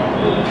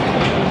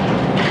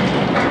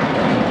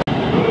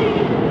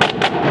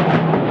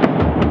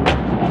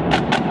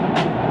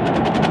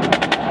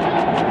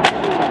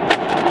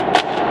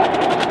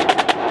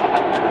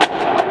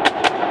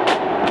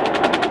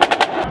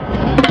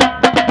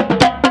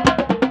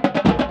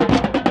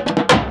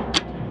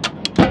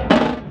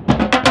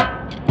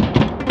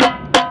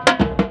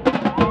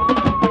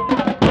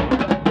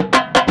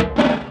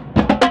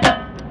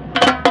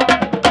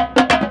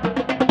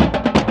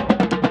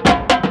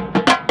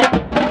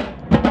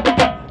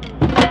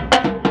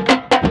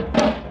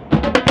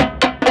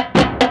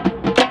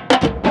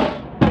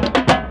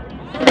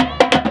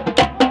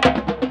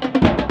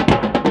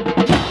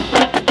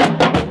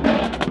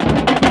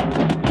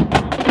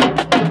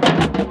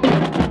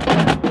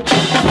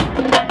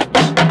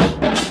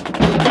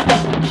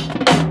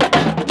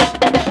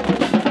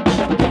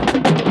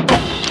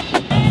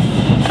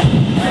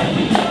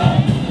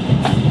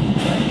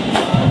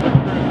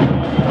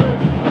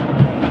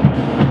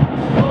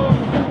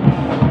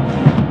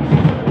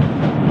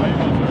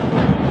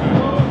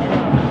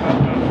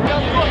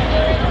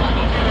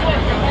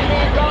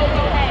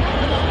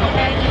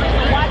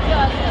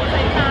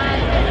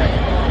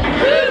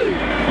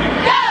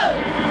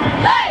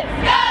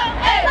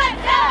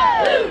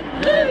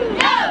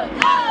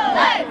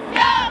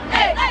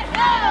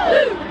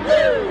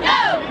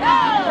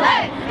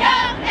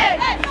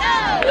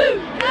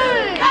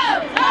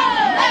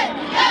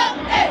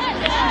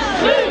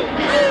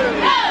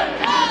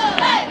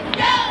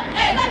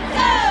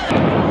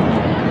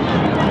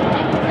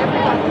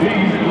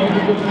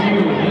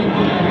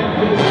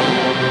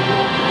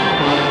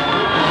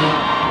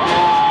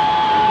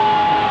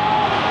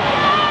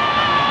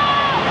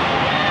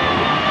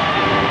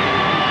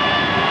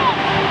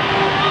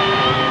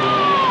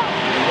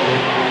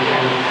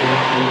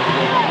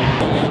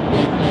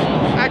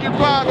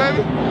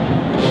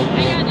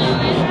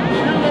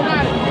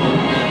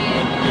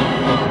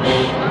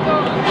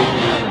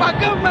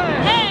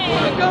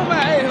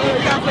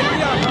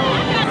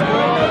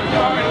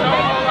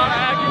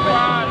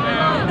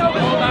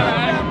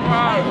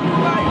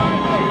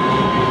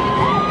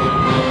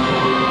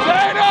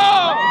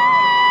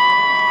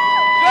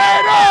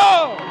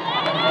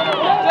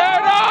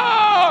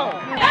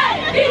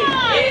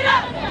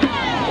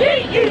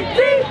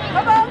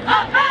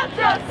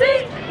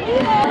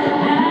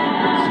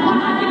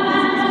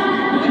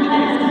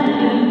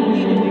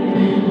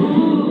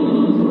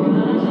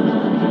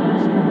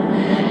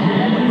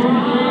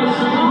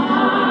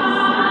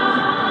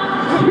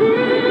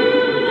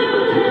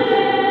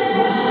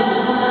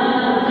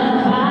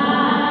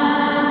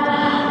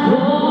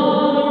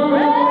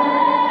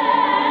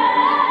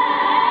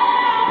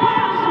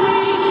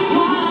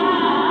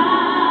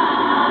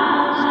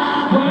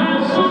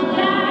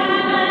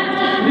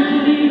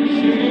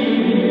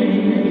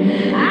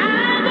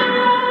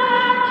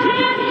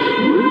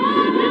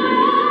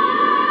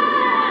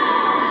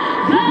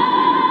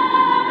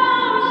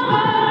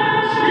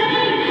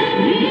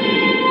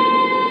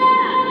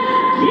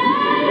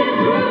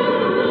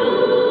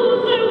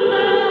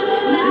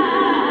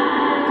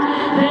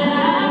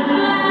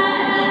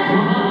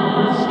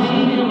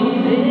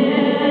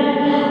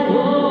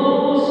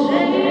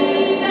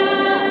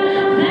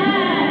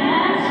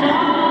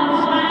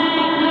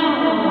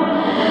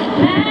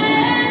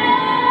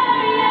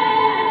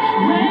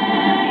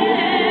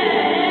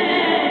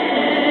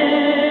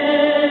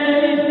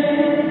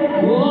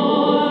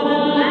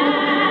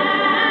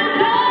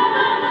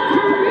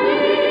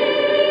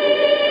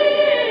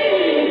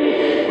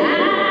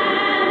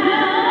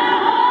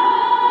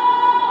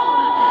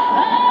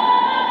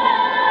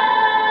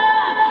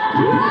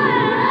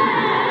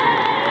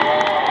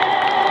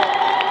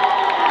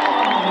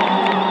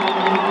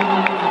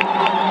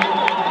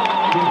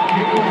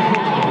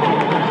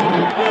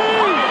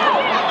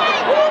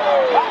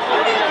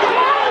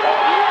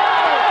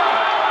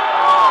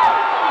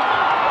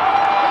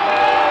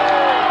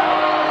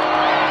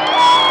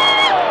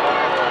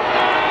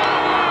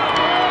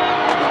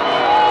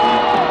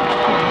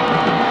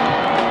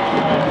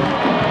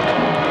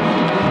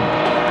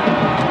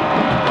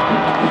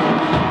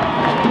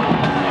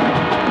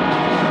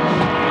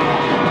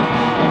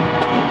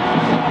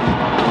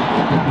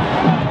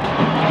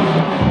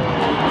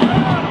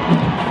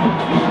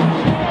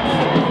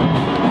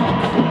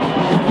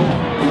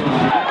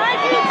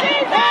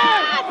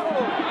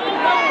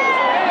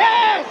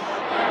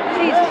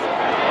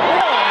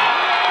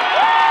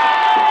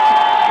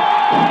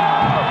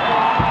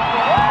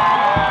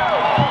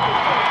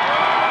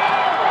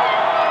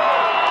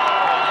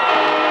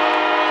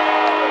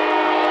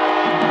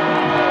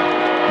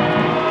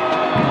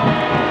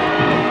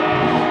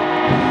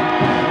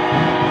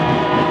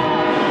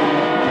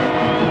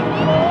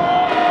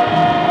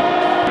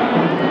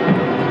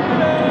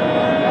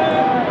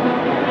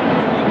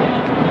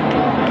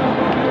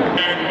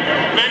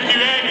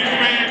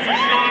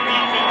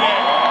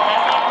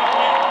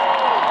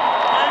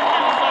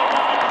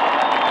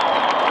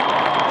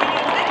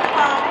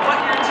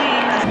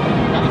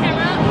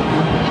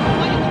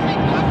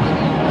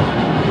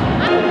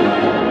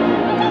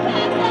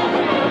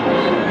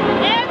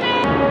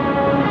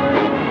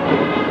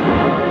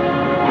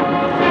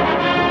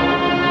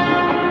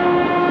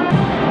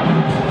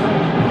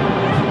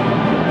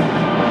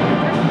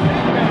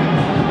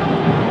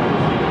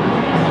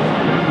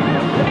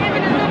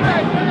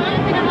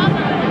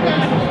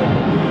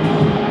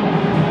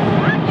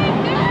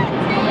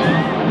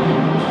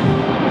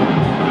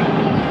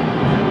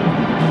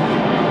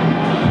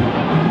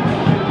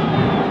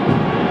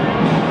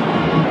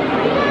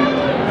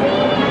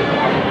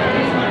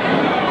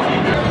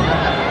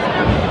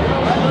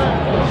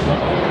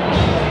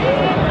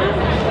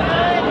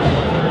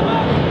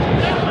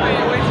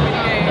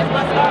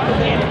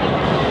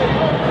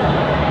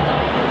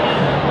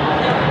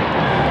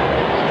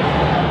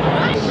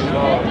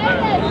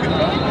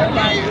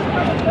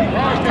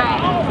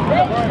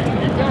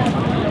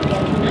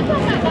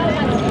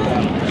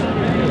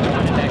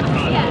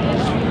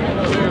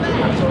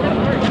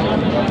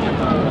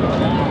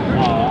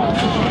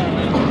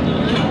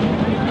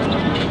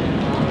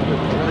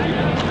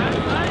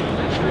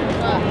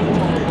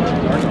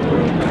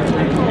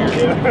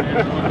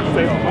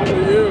 Honey,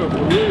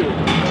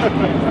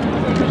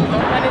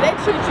 they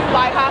treat you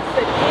like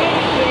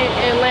hospitality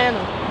in Atlanta.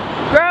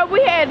 Girl,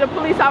 we had the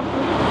police officers.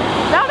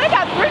 Now they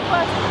got 3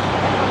 buses.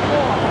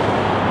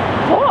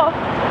 4.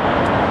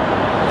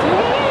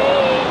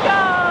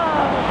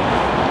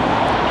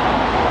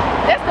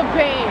 That's the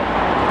band.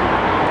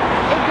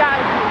 It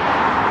gotta be.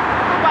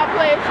 Football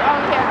players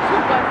only have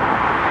 2 buses.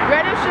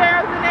 Ready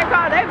sheriffs in their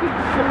car, they be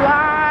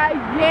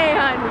flying,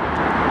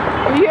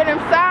 honey. You hear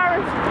them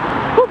sirens?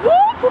 Whoop,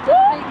 whoop, whoop, whoop.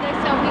 They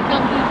said we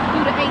come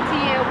do the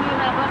ATL. We don't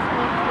have us on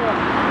the floor.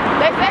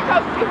 They said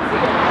Coach D's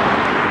here.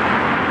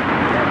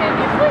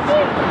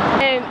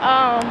 And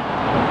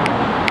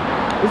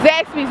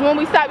Zaxby's, when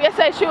we stopped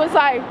yesterday, she was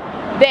like,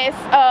 "That's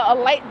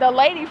the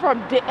lady from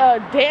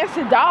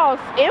Dancing Dolls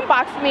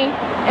inboxed me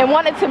and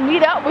wanted to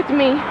meet up with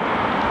me."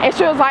 And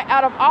she was like,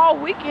 out of all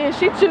weekends,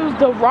 she chose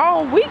the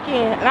wrong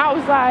weekend. And I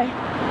was like,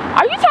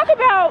 "Are you talking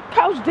about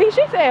Coach D?"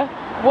 She said,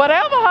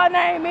 "Whatever her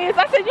name is."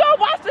 I said, "You don't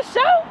watch the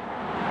show?"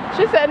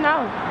 She said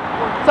no.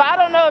 So I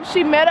don't know if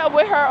she met up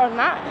with her or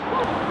not.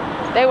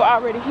 They were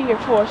already here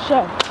for a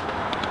show.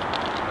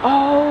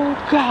 Oh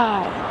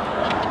God.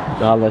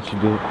 I'll let you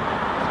do it.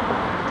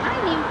 I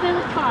didn't even feel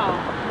a call.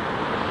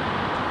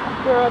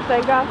 Girl,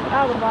 thank God for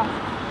Alabama.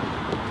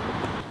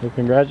 Well,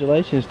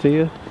 congratulations to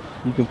you.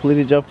 You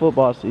completed your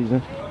football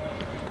season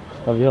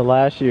of your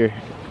last year.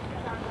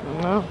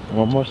 No.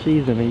 One more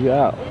season and you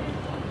out.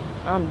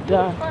 I'm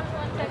done.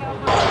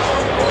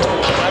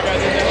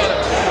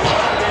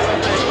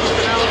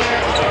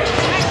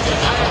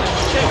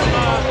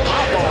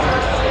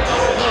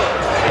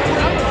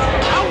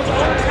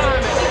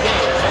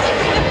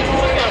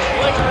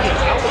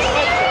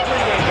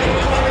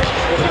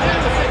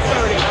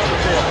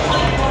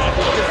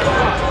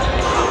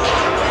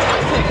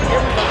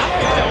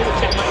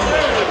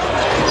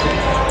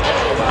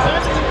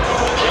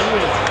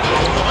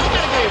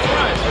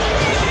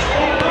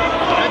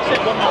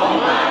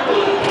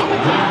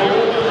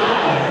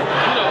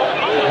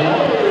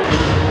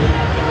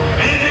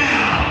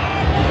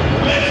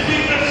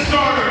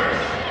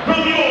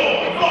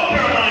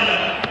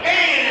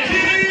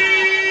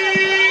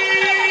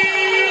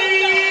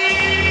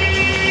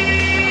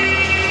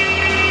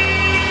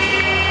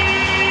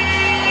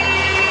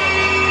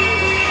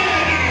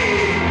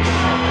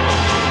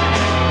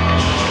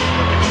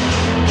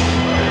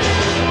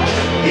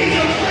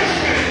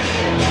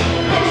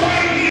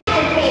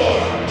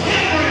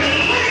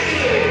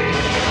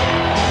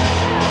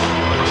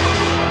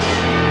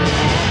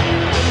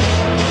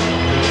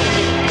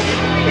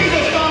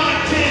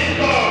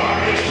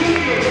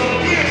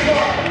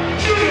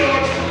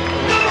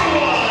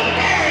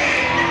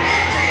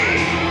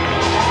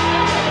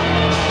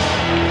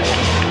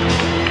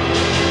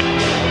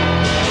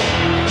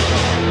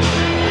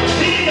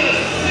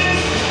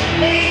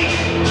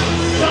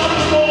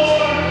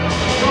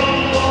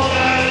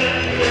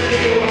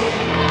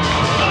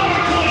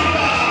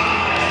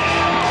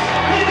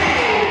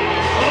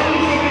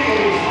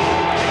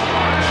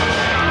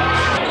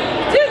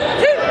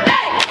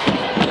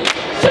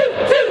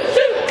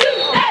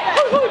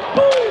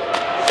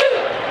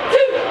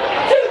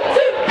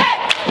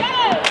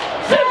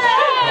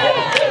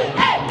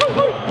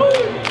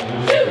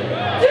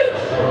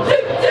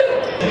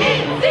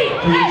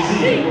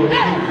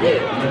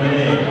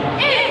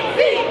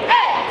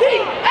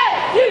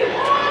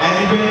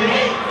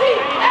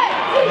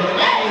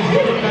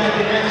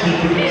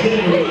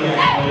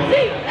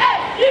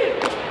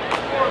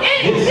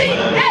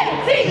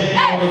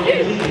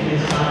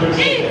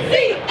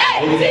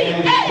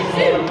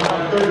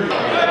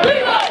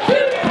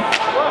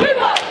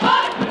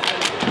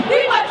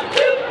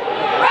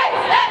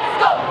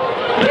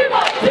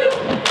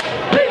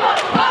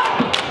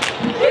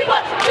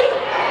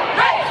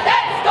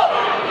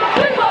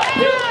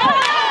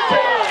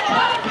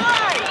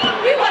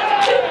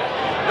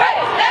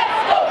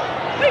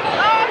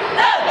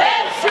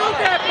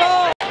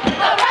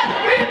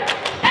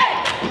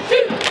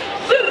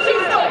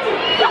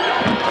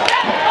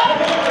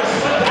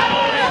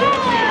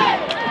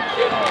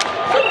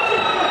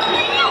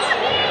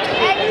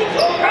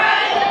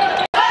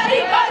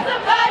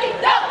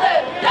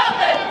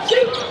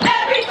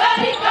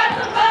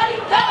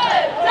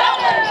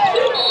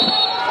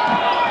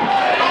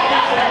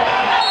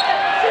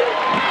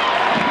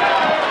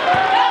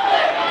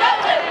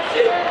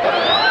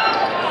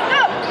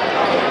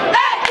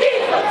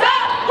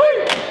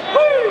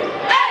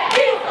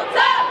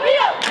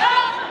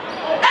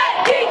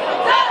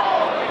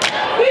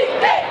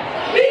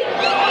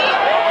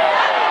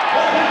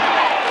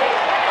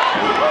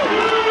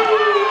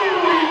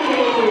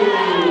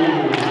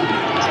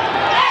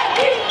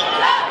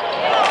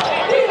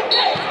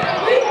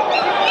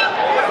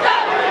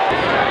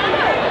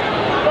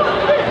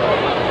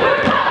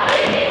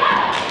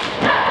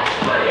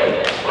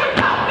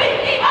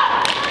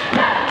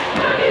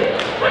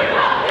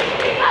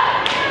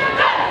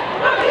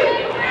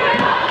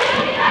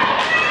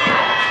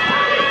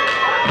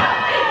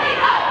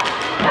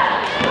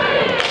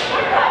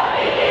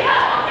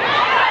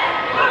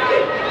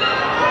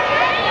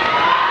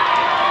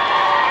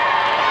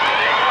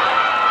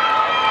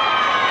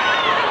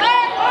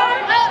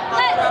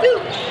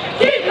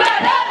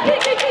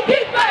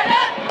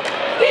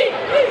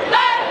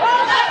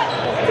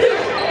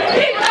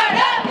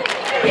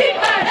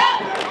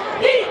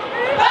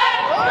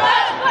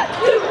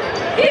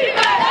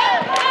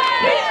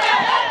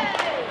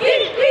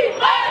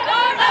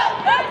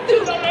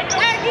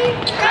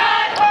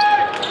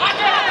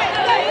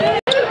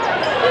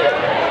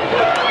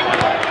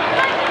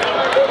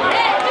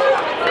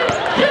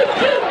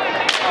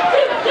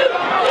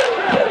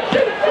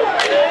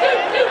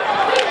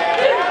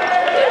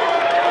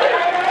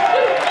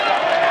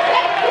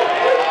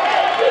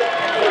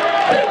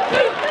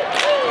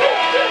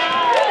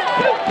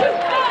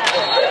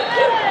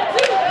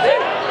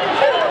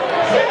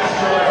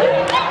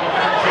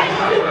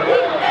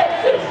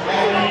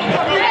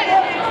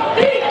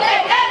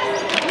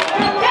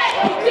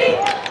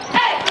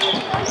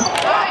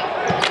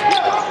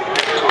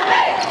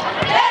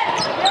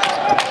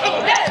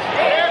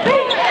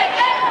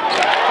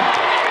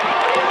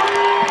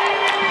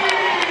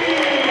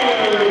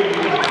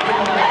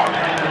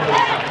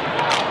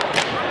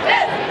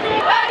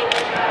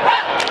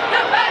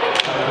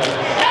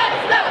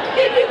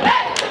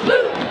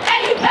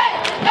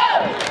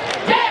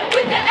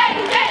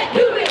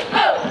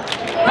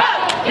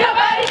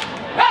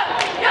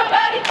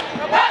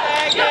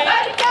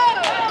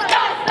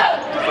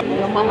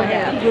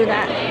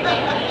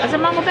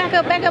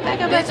 up, back up, back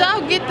up. Did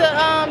y'all get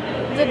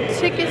the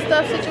ticket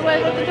stuff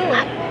situated at the door?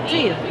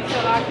 Jill,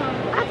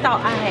 I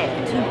thought I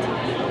had 2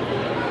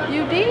 tickets.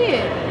 You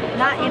did.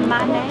 Not in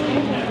my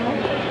name.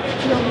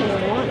 No more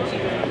one.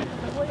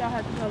 Where y'all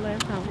had to go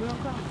last time? Real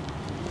close?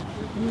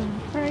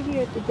 Right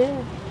here at the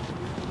desk.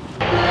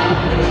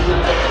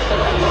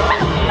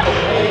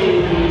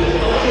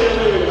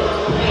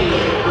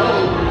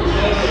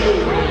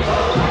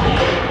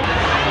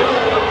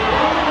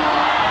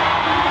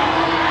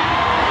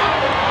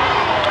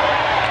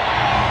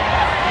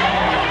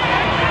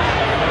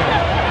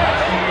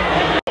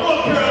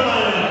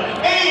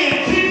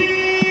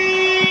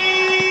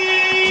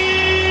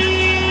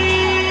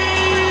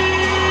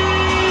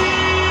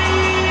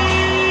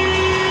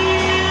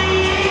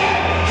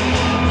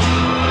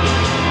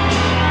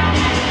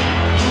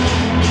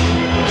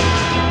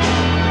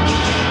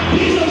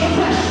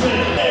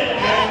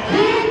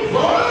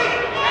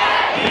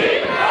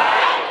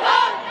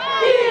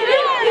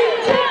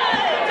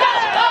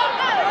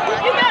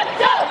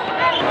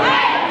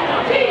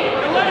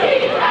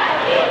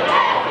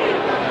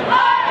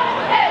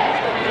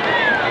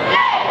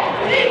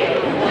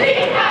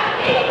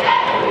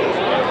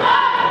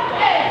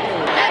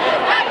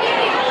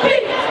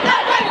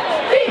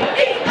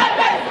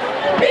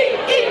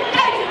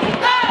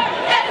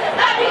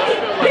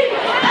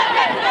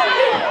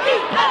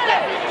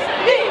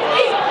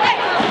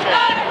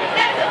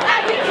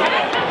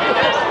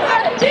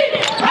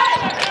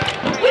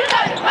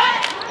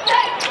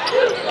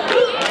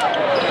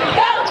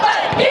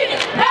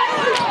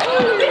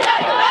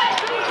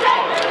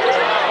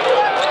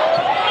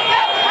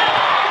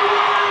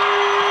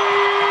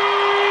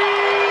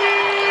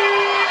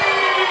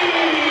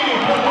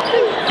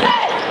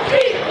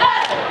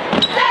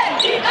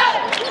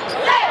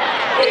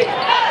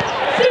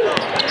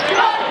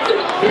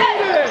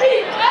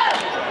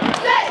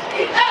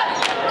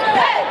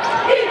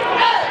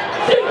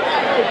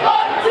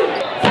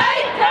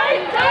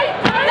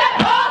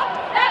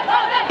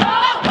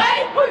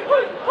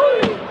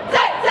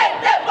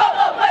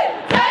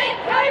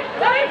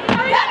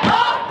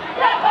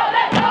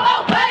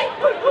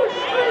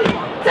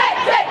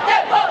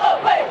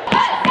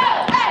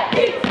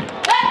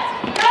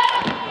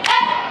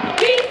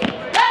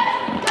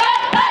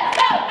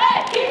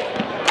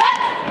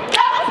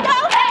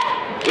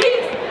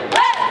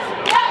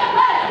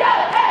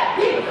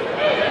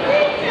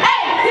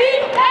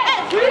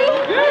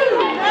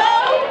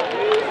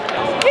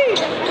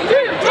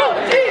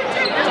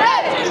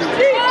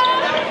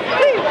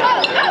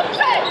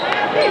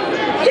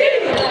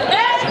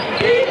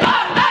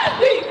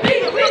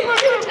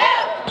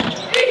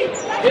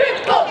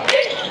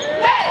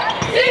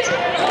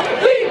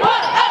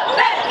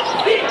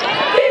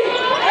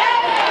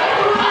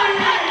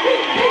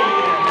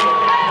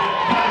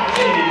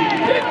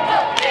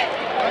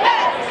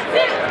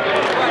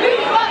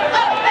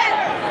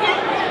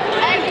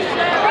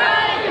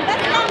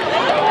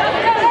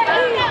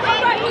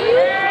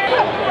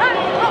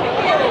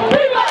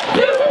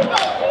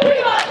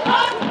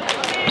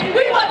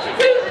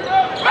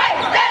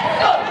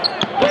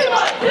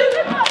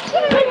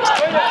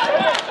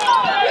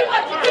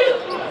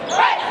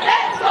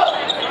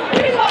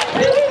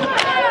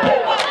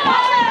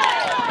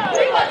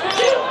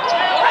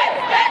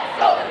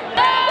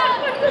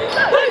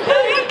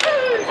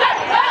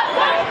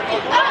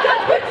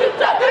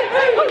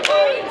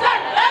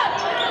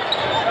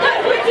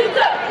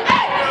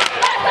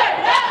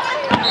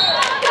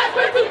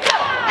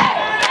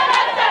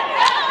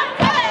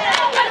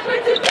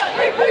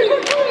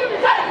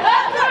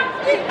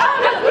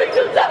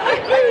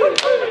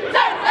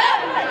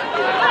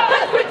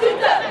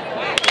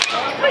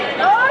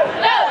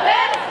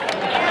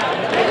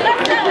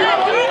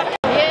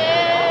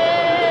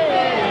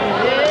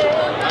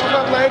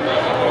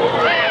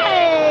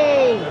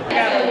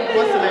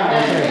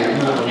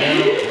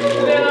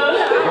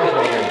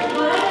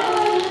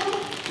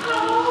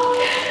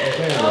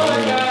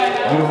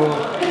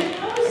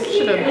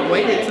 Should have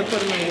waited to put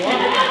them in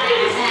water.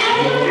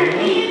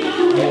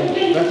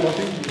 That's what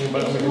in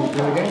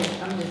the game.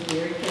 I'm just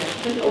very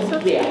careful.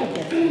 Yeah.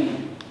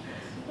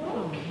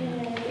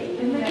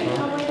 And then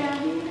all the way down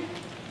here?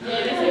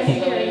 Yeah, this is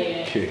good.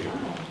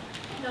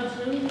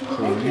 So you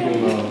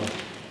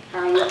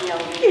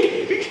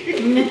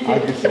can, I'll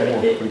get some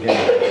more for the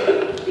game.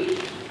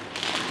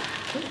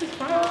 This is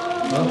fine. I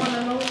want to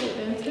hold it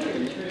and take a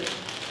trip.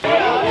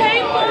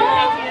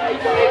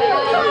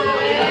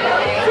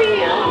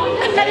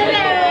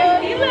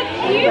 You look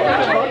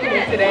cute.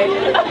 Today.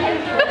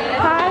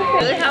 Hi.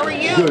 How are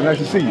you? Good, nice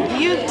to see you.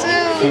 You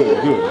too.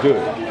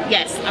 Good.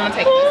 Yes, I'm gonna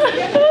take this.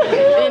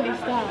 Bendy,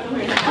 stop.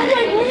 Good.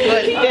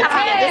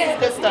 This is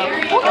good stuff.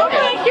 Oh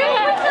my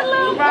goodness,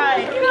 hello.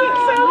 Right.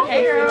 So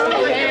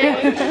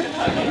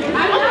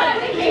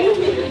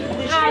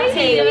Hi,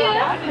 Tia.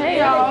 Hey,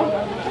 y'all.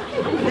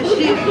 The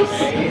shoes.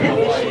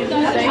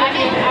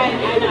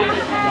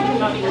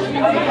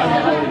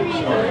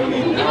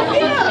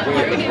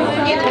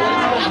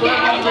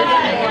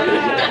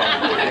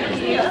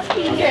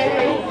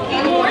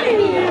 Good morning.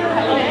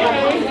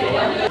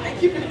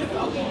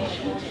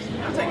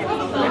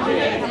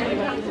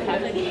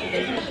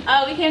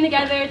 We came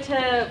together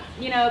to,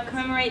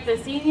 commemorate the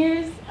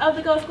seniors of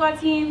the Go Squad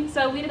team.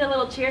 So we did a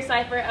little cheer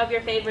cipher of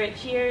your favorite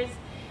cheers,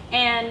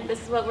 and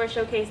this is what we're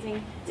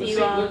showcasing to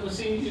you all. What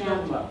seniors you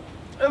talking about?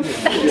 She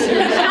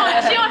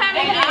don't have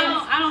any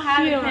pins. I don't have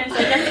any pins.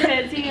 So Jessica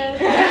and Tia,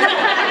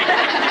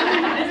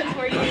 this is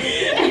for you.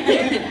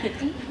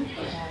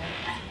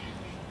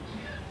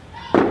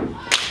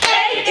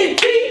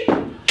 A&T,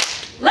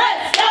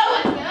 let's go.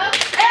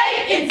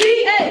 A&T,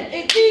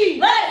 A&T,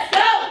 let's go.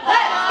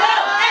 Let's go,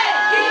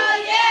 Aggies.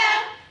 Yeah.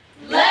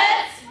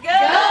 Let's go,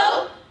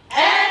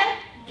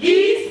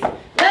 Aggies.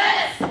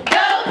 Let's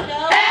go,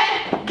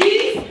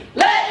 Aggies.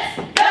 Let's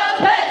go,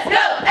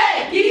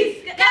 Aggies.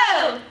 Go,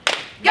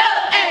 go,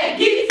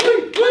 Aggies.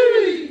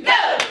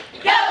 Go,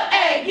 go,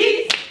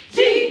 Aggies.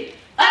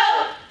 G-O,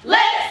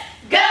 let's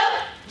go.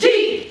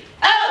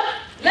 G-O,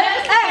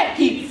 let's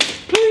Aggies.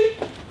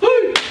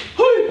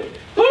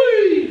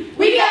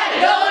 We got it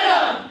going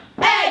on.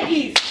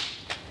 Aggies,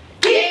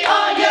 get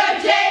on your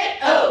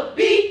J-O-B,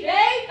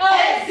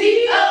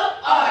 S-C-O-R-E,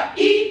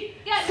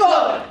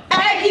 score.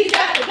 Aggies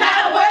got the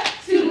power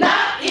to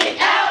knock it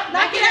out,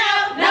 knock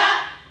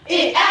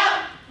it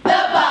out the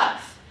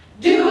box.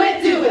 Do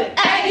it,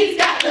 Aggies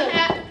got the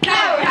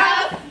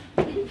powerhouse.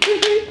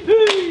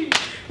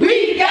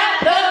 We got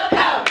the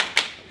power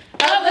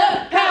of the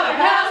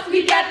powerhouse. We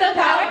got the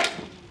power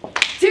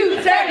to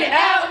turn it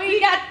out.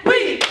 We at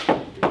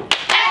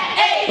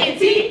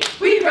A&T,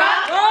 we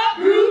rock,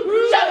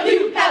 groove, show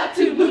you how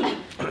to move.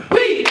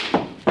 We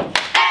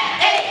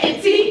at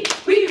A&T,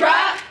 we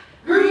rock,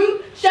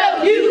 groove,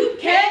 show you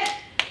can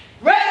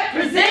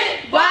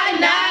represent. Why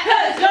not?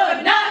 'Cause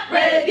you're not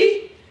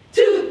ready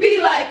to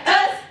be like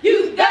us.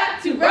 You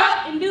got to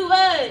rock And do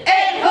what?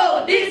 and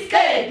hold it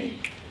steady.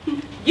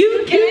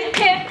 You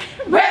can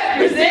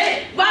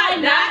represent. Why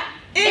not?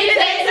 It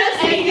takes a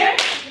senior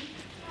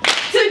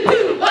to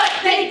do what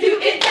they do.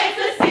 It takes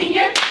a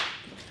senior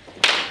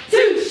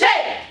to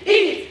shake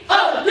it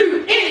all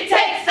through. It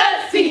takes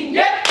a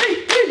senior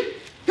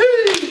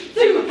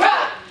to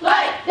rock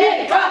like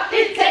they rock.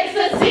 It takes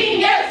a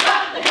senior to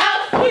rock the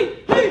house.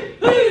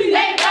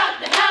 They rock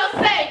the house.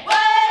 Say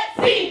what?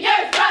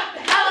 Seniors rock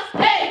the house.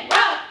 They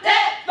rock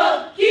that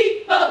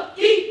funky,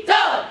 funky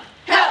dog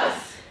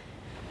house.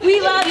 We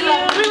love you. We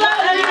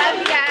love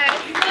you guys.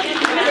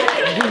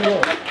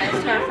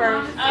 Let's turn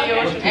first.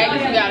 Aggies,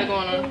 you got it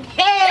going on.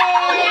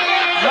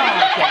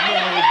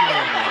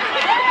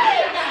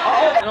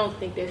 I don't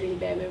think there's any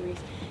bad memories.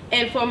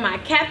 And for my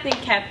captain,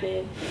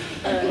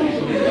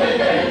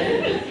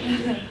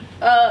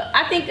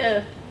 I think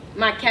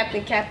my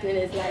captain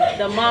is like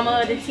the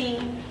mama of the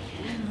team.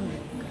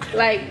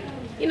 Like,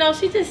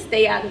 she just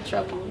stay out of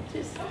trouble.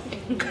 Just,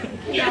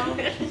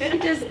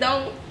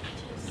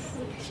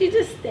 she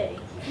just stay.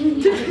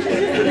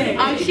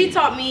 She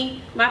taught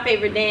me my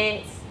favorite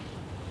dance.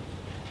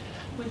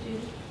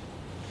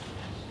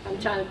 I'm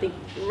trying to think.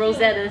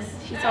 Rosetta's.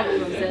 She taught me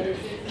Rosetta's.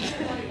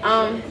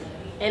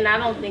 And I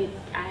don't think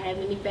I have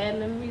any bad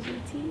memories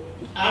with tea.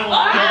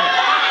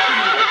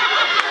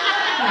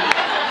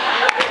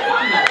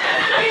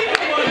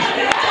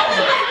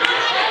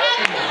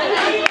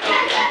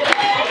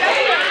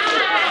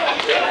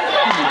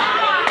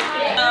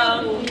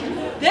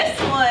 This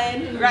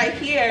one right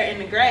here in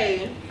the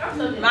grave,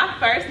 my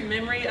first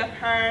memory of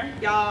her,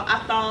 y'all, I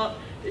thought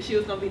that she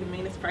was gonna be the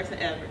meanest person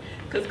ever.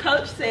 Cause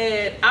coach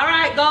said, all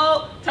right,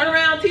 go, turn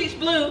around, teach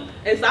blue.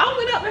 And so I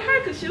went up to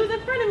her cause she was in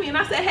front of me and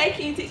I said, hey,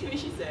 can you teach me?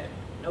 She said,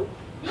 nope.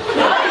 Okay,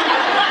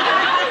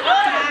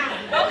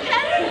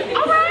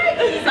 all right.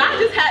 So I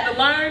just had to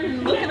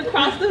learn looking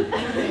across the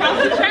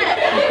track.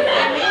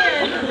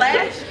 And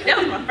then that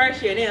was my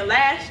first year. And then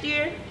last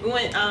year, we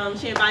went,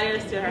 she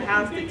invited us to her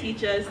house to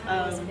teach us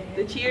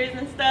the cheers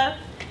and stuff.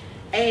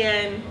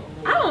 And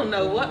I don't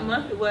know what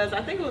month it was.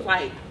 I think it was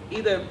like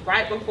either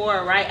right before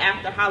or right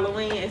after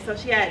Halloween. And so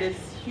she had this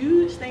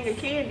huge thing of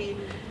candy.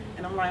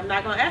 And I'm like, I'm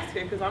not gonna ask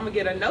her because I'm gonna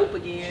get a nope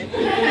again.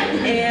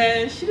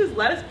 And she just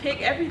let us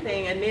pick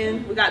everything. And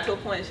then we got to a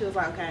point, she was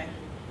like, okay,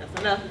 that's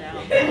enough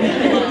now.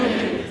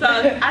 So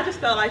I just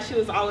felt like she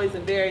was always a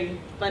very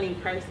funny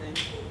person.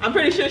 I'm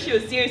pretty sure she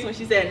was serious when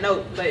she said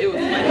nope, but it was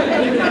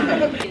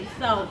funny.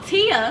 So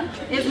Tia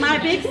is my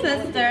big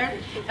sister,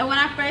 and when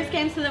I first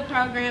came to the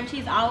program,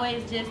 she's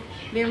always just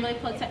been really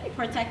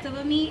protective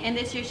of me. And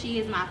this year she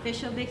is my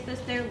official big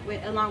sister,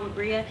 along with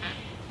Bria.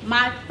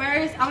 I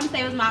want to say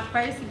it was my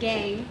first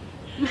game.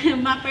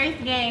 My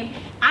first game,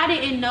 I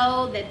didn't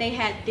know that they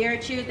had their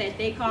cheers that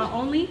they call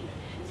only.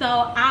 So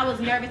I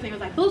was nervous and it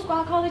was like, Blue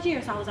Squad, call the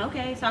cheer. So I was like,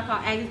 okay. So I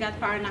called Aggie's got the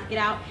power to knock it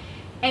out.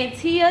 And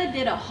Tia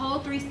did a whole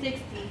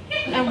 360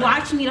 and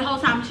watched me the whole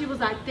time. She was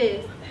like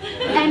this.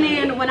 And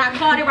then when I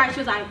called it right, she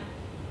was like,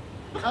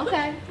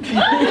 okay.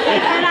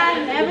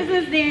 And ever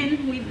since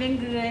then, we've been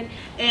good.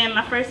 And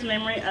my first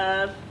memory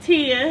of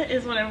Tia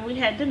is whenever we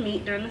had to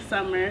meet during the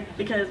summer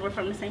because we're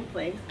from the same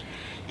place.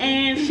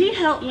 And she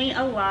helped me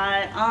a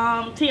lot.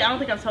 Tia, I don't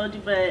think I've told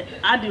you, but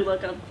I do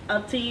look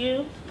up to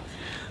you.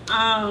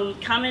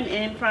 Coming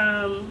in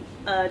from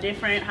a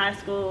different high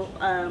school.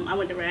 I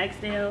went to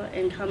Ragsdale,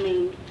 and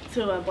coming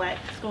to a black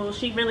school,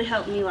 she really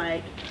helped me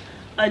like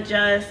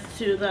adjust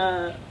to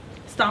the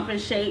stomp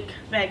and shake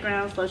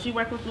background. So she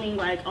worked with me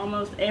like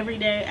almost every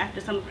day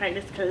after summer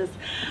practice, because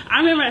I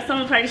remember at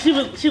summer practice she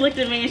looked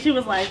at me and she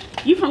was like,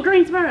 "You from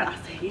Greensboro?" I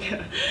said,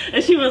 "Yeah."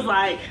 And she was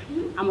like,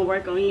 "I'm gonna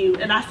work on you."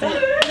 And I said,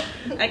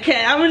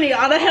 "Okay, I'm gonna need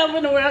all the help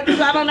in the world because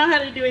I don't know how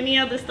to do any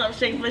other stomp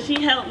shakes." But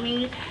she helped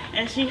me,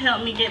 and she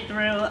helped me get through.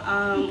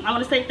 I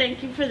want to say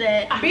thank you for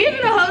that. Being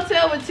in a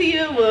hotel with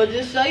Tia will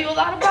just show you a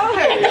lot about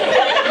her.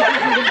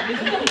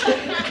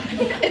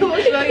 It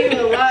will show you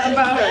a lot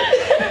about her.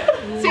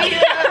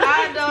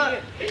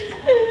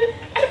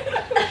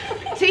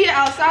 Tia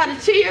outside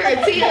of cheer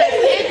and Tia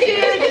in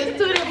cheer is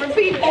two different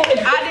people.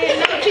 I didn't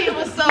know Tia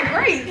was so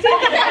great.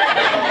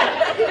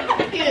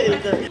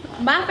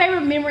 My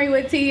favorite memory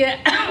with Tia,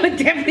 I would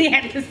definitely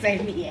have to say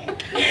Mia.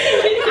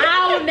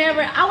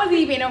 I wasn't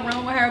even in a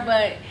room with her,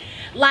 but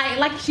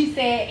like she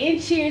said, in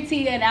cheer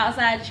Tia and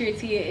outside cheer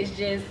Tia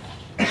is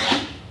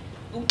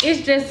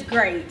it's just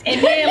great.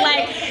 And then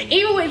like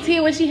even with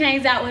Tia, when she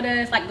hangs out with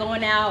us, like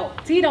going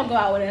out, Tia don't go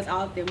out with us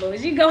often, but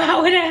when she go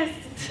out with us,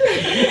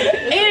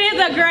 it is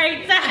a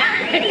great time.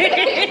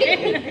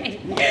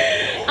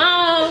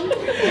 I'm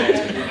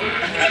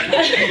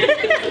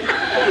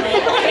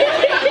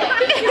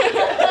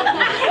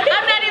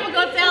not even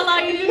gonna tell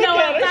all you know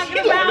what I'm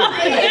talking about.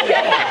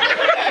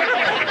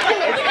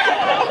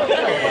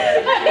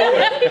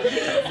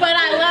 But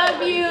I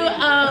love you.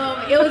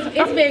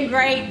 It's been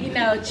great, you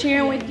know,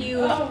 cheering with you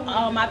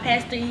my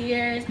past 3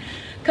 years.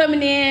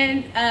 Coming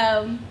in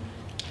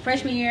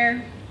freshman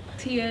year,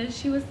 Tia,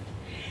 she wasn't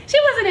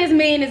as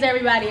mean as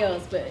everybody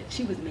else, but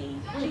she was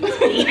mean. She was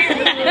mean.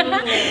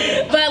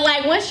 But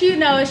like once you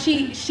know,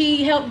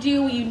 she helped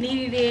you when you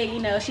needed it. You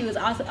know, she was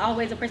also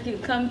always a person you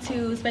could come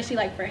to, especially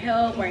like for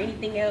help or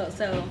anything else.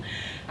 So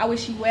I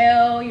wish you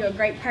well. You're a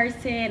great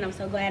person. I'm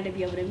so glad to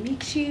be able to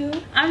meet you.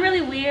 I'm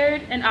really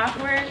weird and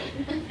awkward,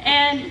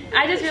 and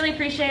I just really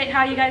appreciate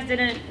how you guys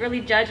didn't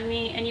really judge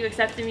me and you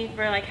accepted me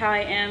for like how I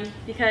am,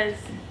 because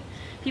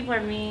people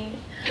are mean.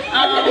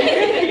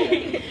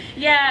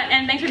 Yeah,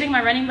 and thanks for being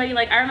my running buddy.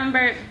 Like I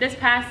remember this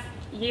past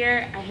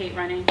year, I hate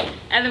running.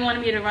 Evan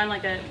wanted me to run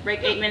like a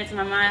break 8 minutes in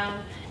my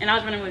mile, and I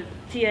was running with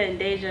Tia and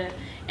Deja,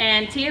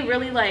 and Tia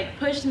really like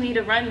pushed me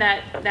to run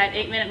that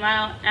 8-minute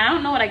mile, and I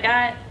don't know what I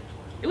got.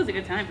 It was a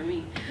good time for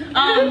me.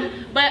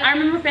 But I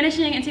remember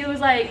finishing and Tia was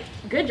like,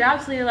 "Good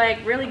job, Celia,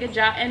 like really good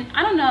job." And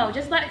I don't know,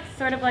 just like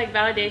sort of like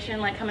validation,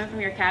 like coming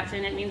from your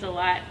captain, it means a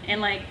lot. And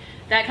like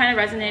that kind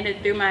of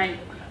resonated through my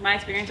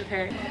experience with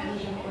her.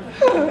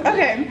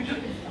 Okay,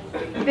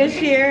 this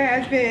year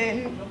has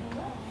been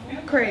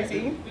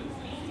crazy.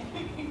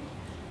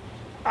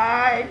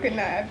 I could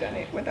not have done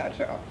it without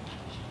y'all.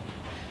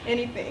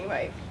 Anything,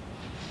 like,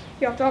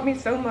 y'all taught me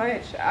so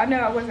much. I know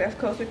I wasn't as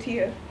close with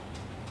Tia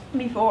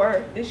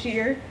before this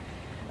year.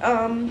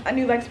 I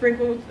knew like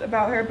sprinkles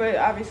about her, but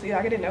obviously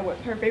like, I didn't know what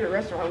her favorite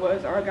restaurant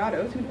was, or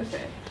Agatos, who knows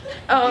that.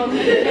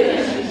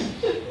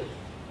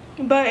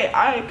 But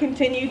I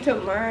continued to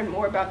learn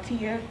more about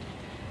Tia,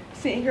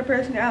 seeing her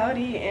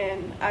personality,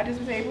 and I just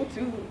was able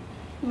to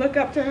look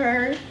up to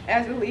her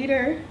as a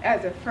leader,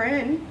 as a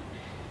friend,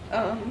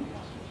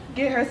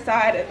 get her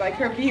side of like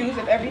her views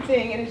of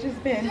everything, and it's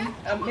just been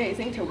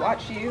amazing to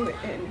watch you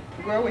and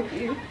grow with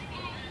you.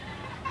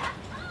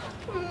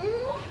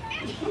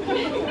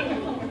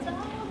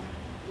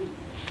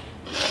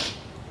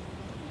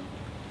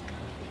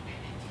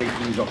 Take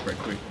these off right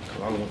quick,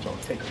 because I don't want y'all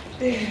to take them.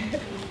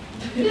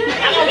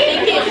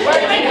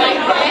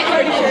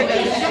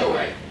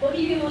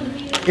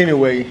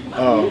 Anyway,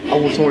 I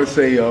just want to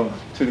say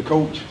to the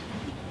coach,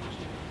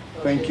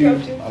 thank you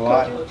a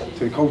lot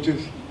to the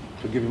coaches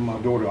for giving my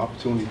daughter the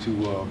opportunity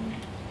to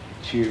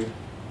cheer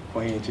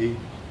for A&T.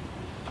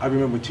 I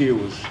remember Tia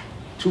was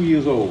 2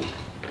 years old,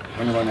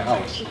 running around the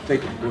house.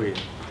 Take it, go ahead,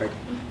 take it.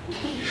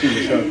 She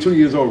was 2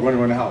 years old, running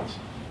around the house,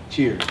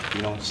 cheer,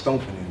 you know,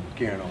 stomping and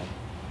carrying on.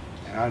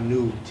 And I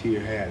knew Tia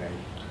had a,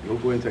 go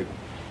ahead and take it.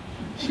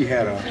 She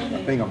had a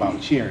thing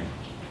about cheering,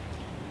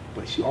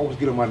 but she always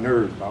get on my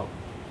nerves about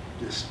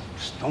this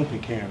stomping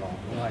carrying on.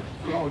 I'm like,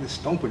 look at all this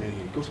stomping in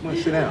here. Go somewhere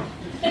and sit down.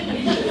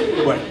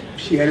 But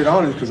she had it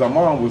on it because her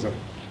mom was a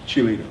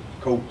cheerleader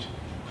coach.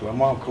 So her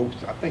mom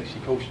coached, I think she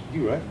coached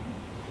you, right?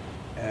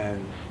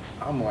 And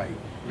I'm like,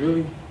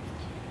 really?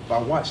 If I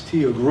watched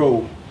Tia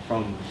grow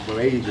from the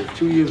age of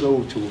 2 years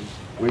old to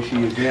where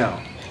she is now,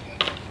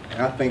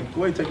 and I think,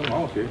 go ahead, take them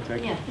off here.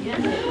 Take them. Yeah.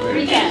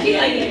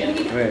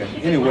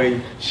 Anyway,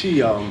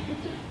 she,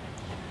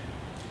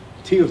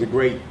 Tia's a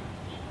great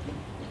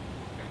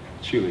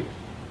cheerleader.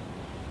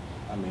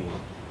 I mean,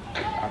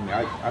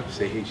 I could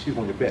say, hey, she's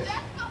one of the best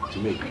to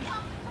me.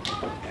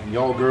 And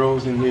y'all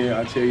girls in here,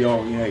 I tell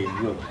y'all, hey,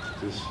 look,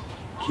 just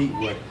keep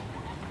what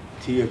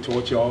Tia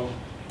taught y'all,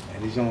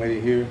 and this young lady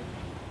here,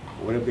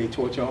 whatever they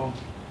taught y'all,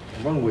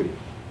 and run with it.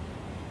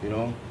 You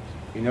know,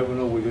 you never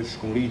know where this is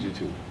gonna lead you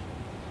to.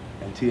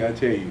 And Tia, I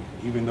tell you,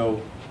 even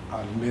though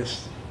I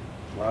missed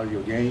a lot of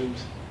your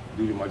games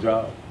due to my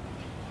job,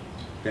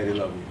 Daddy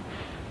love you.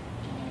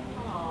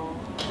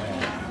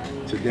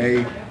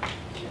 today,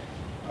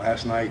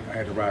 last night, I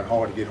had to ride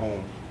hard to get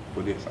home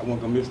for this. I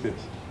wasn't gonna miss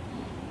this.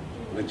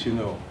 Let you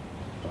know.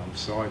 But I'm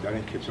sorry that I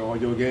didn't catch all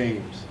your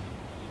games.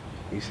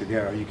 He said,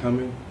 Dad, are you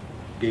coming?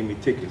 Gave me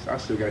tickets. I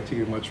still got a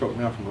ticket in my truck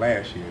now from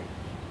last year.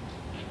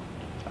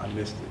 I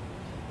missed it.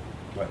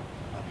 But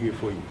I'm here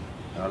for you,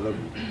 and I love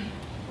you.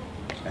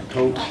 And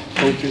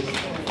coaches,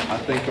 I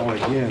thank y'all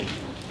again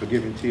for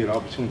giving Tia the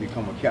opportunity to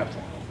become a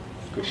captain.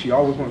 Because she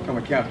always wanted to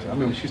become a captain. I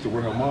remember she used to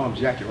wear her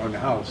mom's jacket around the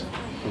house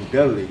from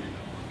Dudley,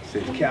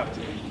 says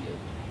captain.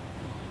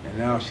 And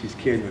now she's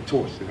carrying the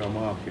torch that her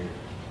mom carried.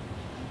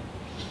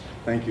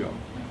 Thank y'all.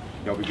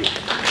 Y'all be good.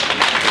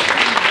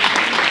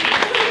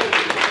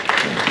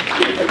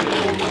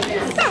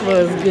 That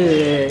was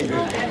good.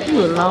 You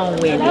were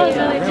long-winded.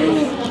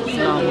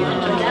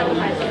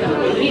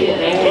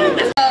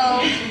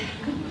 So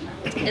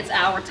it's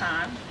our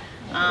time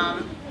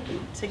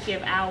to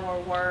give our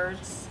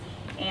words,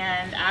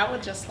 and I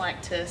would just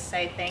like to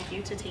say thank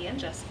you to Tia and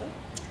Jessica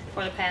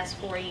for the past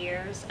 4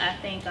 years. I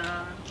think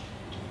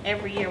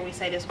every year we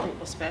say this group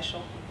was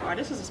special, or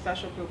this is a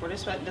special group, or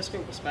this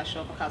group was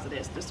special because of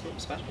this group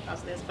was special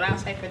because of this. But I'll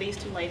say for these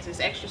two ladies, it's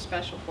extra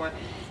special for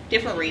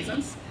different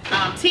reasons.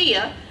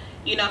 Tia,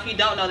 you know, if you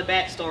don't know the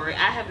backstory,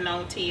 I have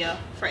known Tia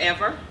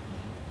forever.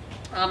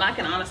 I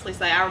can honestly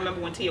say I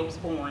remember when Tia was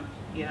born,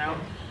 you know,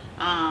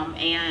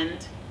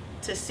 and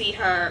to see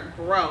her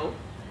grow,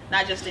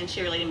 not just in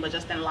cheerleading, but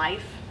just in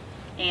life,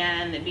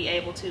 and be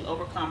able to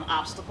overcome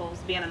obstacles,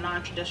 being a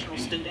non-traditional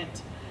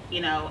student, you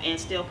know, and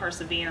still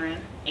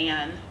persevering,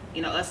 and,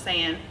 you know, us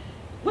saying,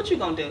 what you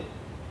gonna do?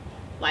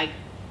 Like,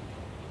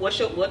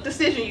 what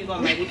decision you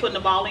gonna make? We putting the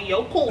ball in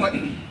your court,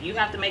 you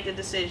have to make the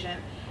decision,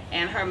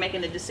 and her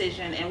making the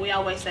decision. And we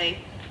always say,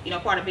 you know,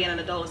 part of being an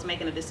adult is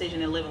making a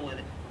decision and living with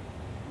it.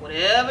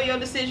 Whatever your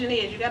decision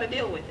is, you gotta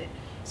deal with it.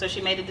 So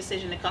she made a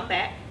decision to come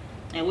back,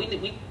 and we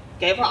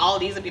gave her all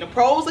these would be the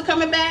pros of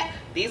coming back,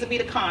 these would be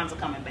the cons of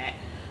coming back.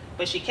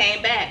 But she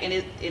came back, and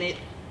it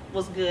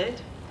was good.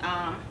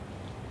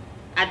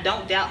 I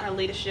don't doubt her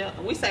leadership.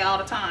 We say all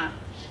the time,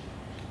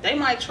 they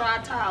might try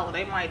Tyler,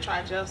 they might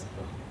try Jessica,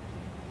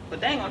 but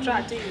they ain't gonna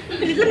try Tia.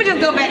 Let me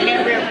just go back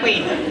there real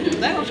quick.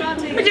 They ain't gonna try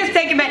Tia. We're just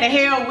taking back to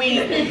Hell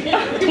Week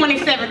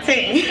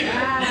 2017.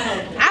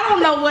 I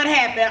don't know what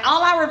happened.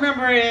 All I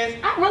remember is,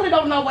 I really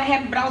don't know what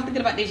happened, but I was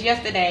thinking about this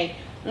yesterday.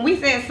 When we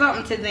said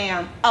something to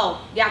them, oh,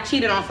 y'all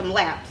cheated on some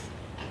laps.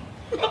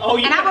 Oh,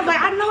 yeah. And I was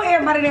like, I know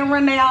everybody didn't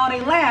run all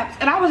their laps.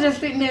 And I was just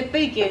sitting there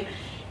thinking,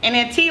 and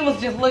then Tia was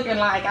just looking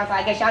like, I was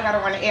like, I guess y'all gotta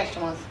run the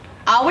extra ones.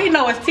 All we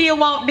know is Tia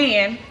walked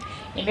in,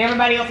 and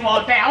everybody else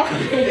walked out.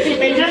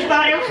 They just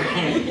started.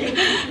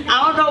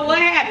 I don't know what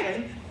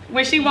happened.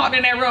 When she walked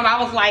in that room,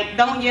 I was like,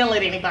 don't yell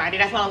at anybody.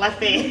 That's all I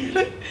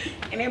said.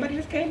 And everybody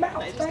just came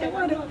out. Started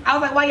running. I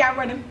was like, why y'all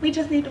running? We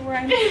just need to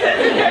run.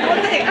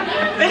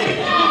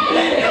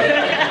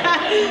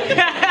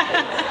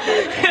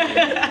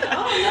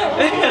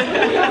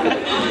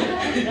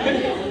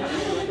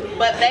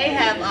 But they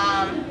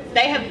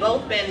have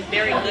both been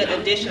very good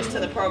additions to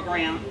the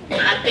program.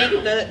 I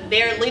think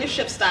their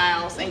leadership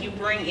styles, and you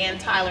bring in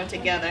Tyler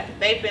together,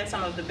 they've been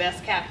some of the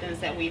best captains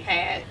that we've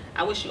had.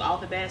 I wish you all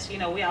the best. You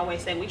know, we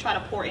always say we try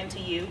to pour into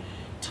you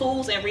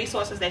tools and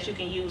resources that you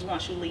can use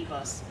once you leave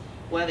us.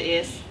 Whether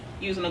it's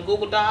using a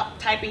Google Doc,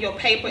 typing your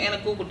paper in a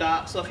Google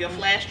Doc, so if your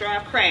flash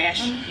drive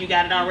crashed, you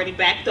got it already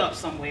backed up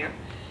somewhere.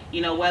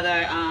 You know,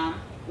 whether,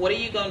 what are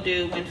you gonna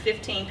do when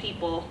 15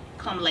 people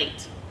come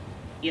late,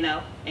 you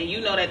know, and you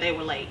know that they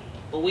were late,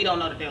 but we don't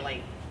know that they're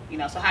late, you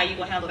know, so how are you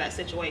gonna handle that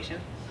situation?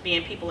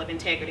 Being people of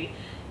integrity,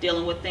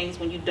 dealing with things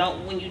when you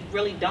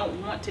really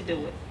don't want to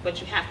do it,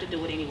 but you have to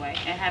do it anyway,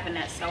 and having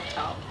that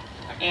self-talk.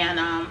 And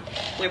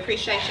we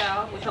appreciate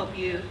y'all. We hope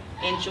you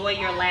enjoy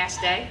your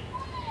last day.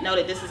 Know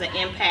that this is an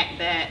impact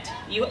that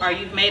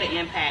you've made an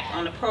impact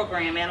on the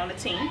program and on the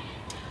team.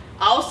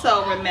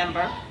 Also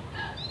remember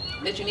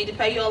that you need to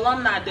pay your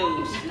alumni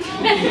dues.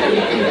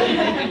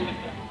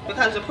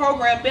 Because the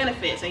program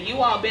benefits, and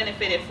you all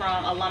benefited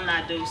from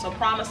alumni dues. So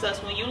promise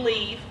us when you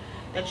leave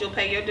that you'll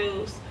pay your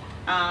dues,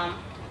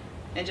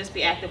 and just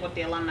be active with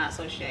the Alumni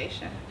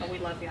Association. And we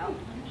love y'all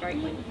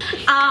greatly.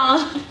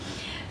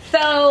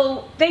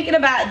 So thinking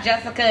about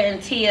Jessica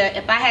and Tia,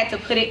 if I had to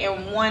put it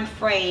in one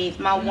phrase,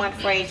 my one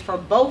phrase for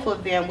both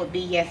of them would be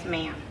yes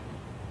ma'am.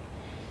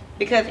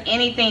 Because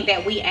anything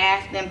that we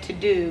ask them to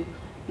do,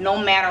 no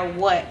matter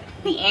what,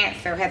 the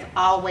answer has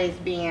always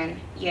been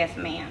yes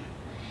ma'am.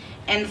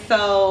 And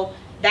so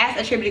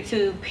that's attributed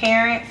to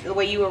parents, the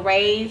way you were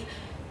raised,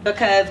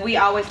 because we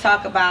always tell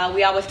the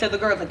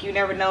girls, like, you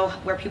never know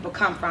where people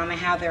come from and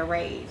how they're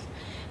raised.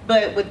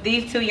 But with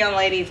these two young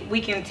ladies, we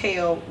can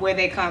tell where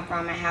they come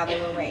from and how they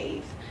were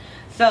raised.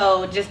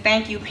 So just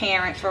thank you,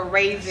 parents, for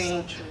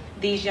raising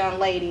these young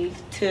ladies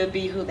to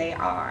be who they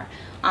are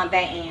on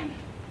that end.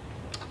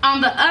 On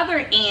the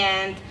other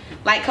end,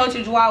 like Coach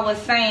Joie was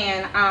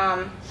saying,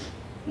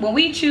 when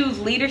we choose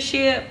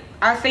leadership,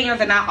 our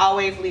seniors are not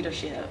always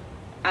leadership.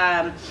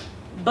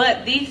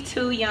 But these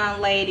two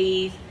young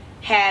ladies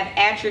have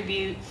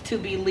attributes to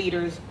be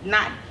leaders,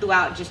 not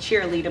throughout just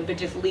cheerleading, but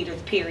just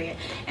leaders, period.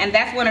 And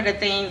that's one of the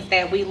things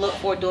that we look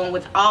for doing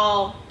with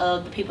all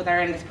of the people that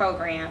are in this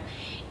program,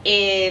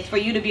 is for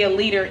you to be a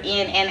leader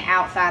in and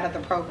outside of the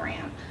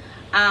program.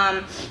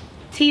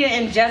 Tia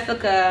and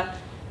Jessica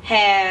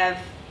have,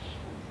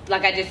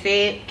 like I just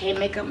said, can't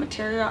make up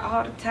material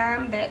all the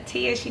time. That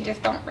Tia, she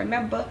just don't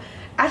remember.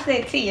 I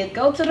said, Tia,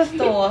 go to the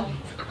store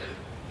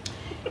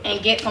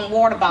and get some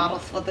water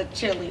bottles for the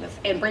cheerleaders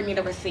and bring me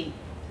the receipt.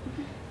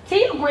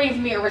 Tia brings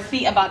me a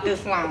receipt about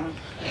this long.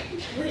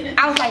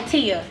 I was like,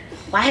 Tia,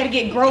 well, I had to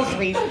get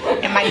groceries.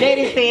 And my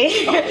daddy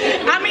said,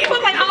 I mean, it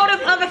was like all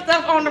this other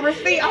stuff on the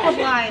receipt. I was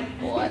like,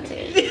 boy,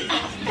 Tia.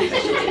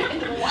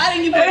 Why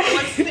didn't you put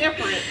one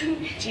separate?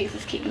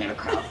 Jesus, keep me in the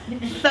cross.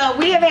 So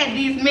we have had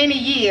these many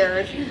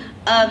years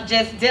of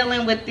just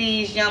dealing with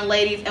these young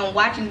ladies and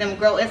watching them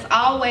grow. It's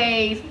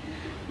always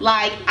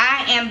like,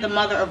 I am the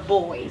mother of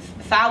boys.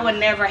 So I would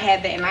never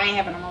have that, and I ain't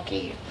having no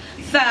kids.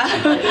 So,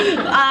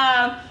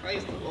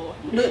 praise the Lord.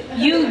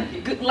 You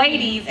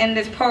ladies in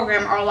this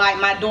program are like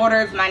my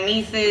daughters, my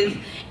nieces,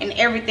 and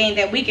everything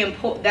that we can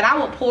pour, that I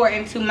will pour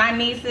into my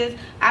nieces.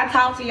 I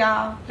talk to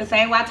y'all the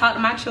same way I talk to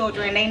my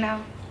children. They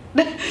know.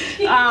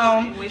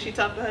 When she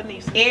talked to her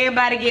nieces,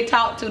 everybody get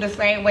talked to the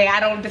same way. I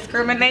don't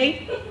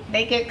discriminate.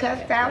 They get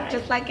cussed out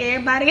just like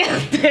everybody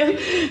else do.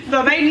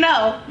 So they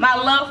know my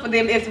love for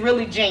them is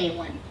really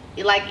genuine.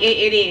 Like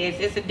it is.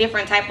 It's a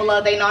different type of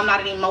love. They know I'm not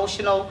an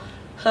emotional,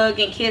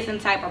 hugging, kissing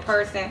type of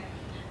person.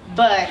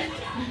 But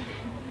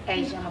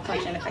Asia, I'm gonna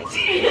punch you in the face.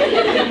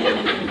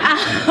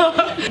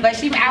 But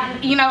she,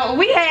 you know,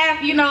 we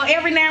have, you know,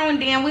 every now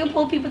and then we'll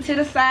pull people to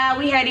the side.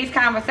 We had these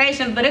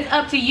conversations, but it's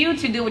up to you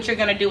to do what you're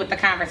gonna do with the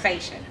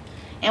conversation.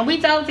 And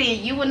we told Tia,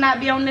 you would not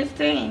be on this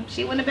team.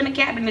 She wouldn't have been a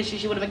captain this year.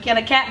 She would have been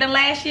a captain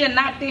last year,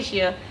 not this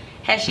year,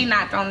 had she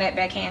not thrown that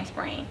back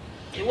handspring.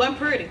 It wasn't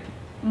pretty.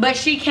 But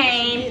she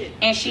came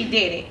and she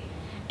did it.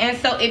 And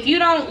so if you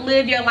don't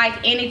live your life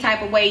any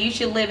type of way, you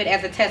should live it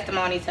as a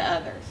testimony to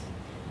others.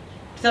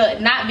 So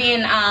not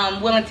being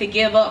willing to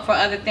give up for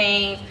other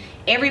things.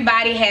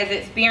 Everybody has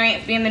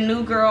experienced being the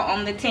new girl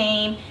on the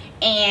team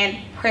and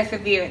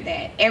persevered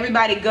that.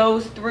 Everybody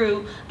goes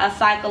through a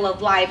cycle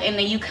of life, and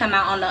then you come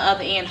out on the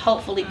other end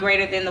hopefully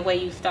greater than the way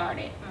you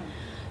started.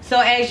 So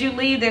as you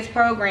leave this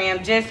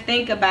program, just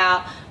think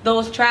about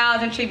those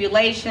trials and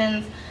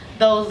tribulations,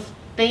 those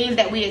things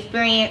that we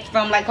experience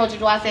from, like Coach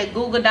Joy said,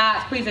 Google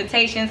Docs,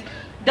 presentations.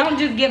 Don't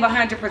just give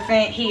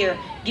 100% here.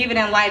 Give it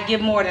in life. Give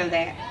more than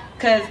that.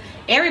 Because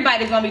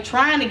everybody's going to be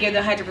trying to give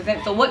the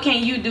 100%. So what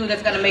can you do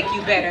that's going to make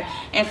you better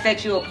and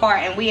set you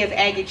apart? And we as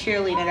Aggie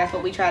cheerleading, that's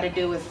what we try to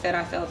do, is set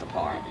ourselves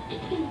apart.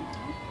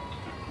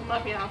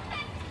 Love y'all.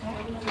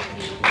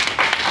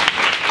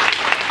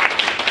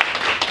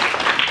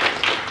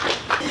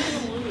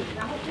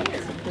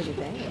 Pretty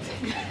bad.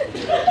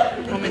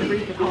 Want me to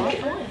read the card?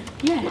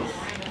 Yes.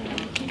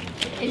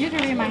 You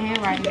can read my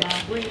handwriting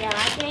now. Well, yeah,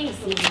 I can't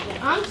see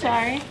it. I'm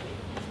sorry.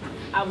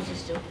 I was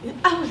just joking.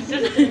 I was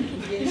just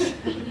joking.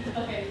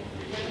 Okay.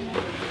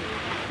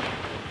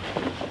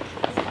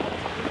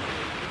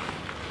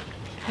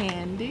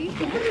 Candy.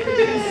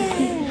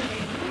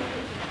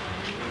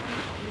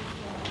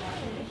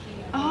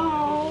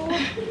 Oh.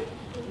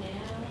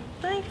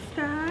 Thanks,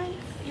 guys.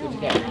 You're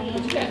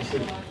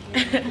welcome.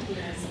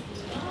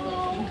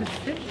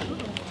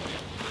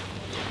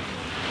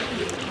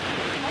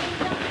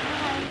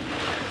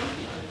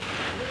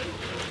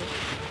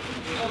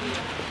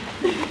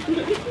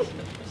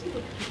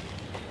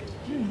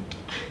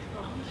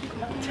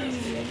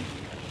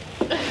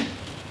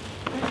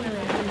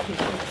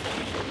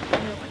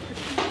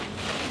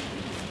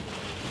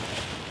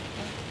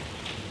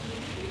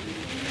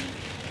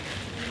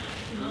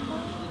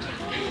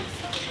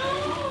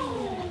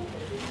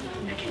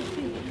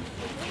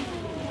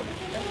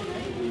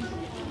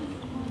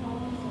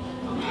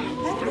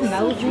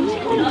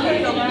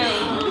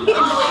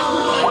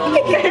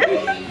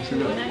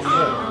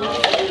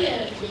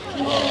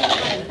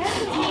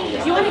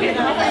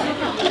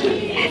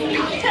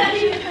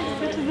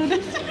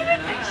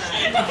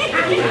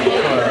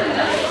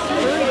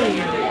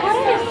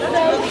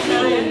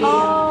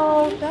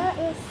 Oh, that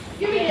is.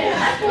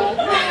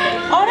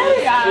 Oh, that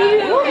is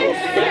cute.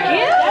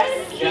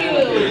 That's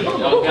cute.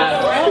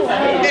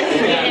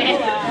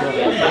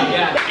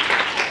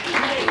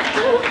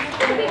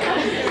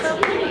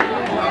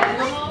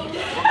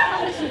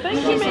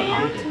 Thank you,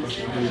 ma'am.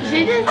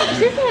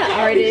 She's not an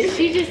artist.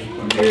 She just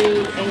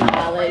drew in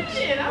college.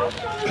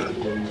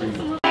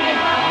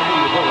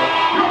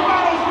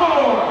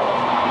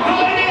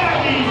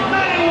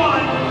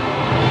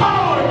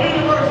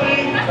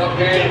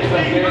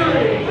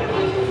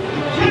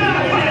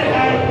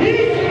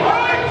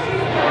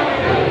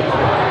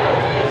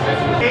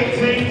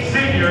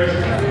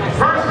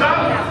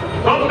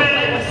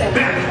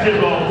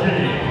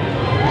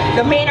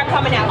 The men are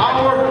coming out.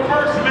 Our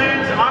first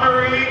men's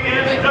honoree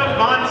is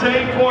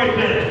Devontae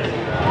Boykin,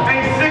 a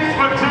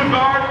 6'2"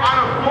 guard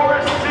out of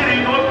Forest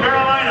City, North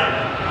Carolina.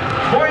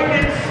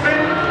 Boykin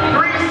spent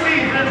 3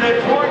 seasons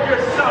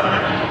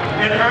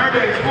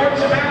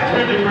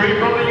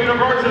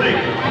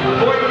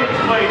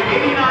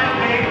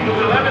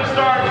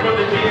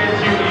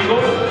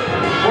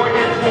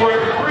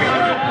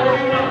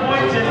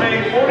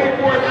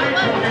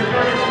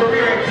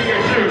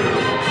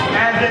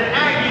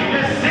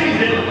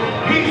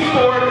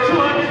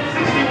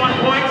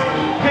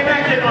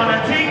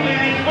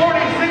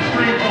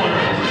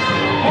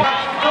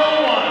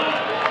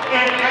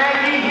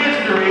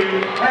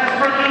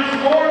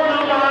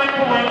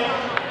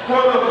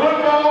for the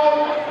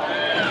football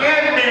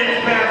and men's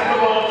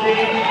basketball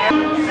team, and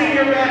 2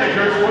 senior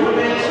managers for the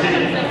men's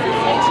team.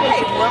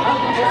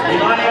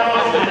 Imani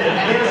Austin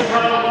is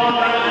from Long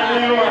Island,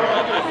 New York,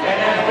 and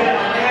has been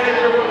a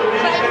manager for the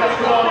men's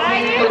basketball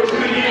team for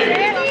 2 years.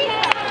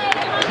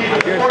 She's a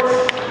sports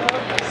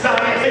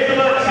science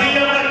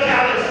Tia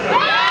McAllister.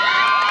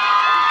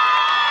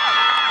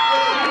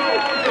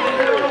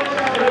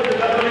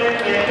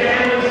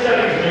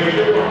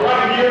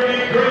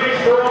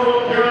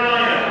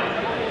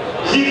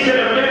 She's been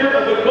a member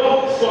of the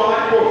Gold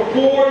Squad for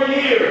 4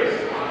 years.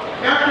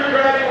 After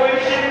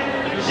graduation,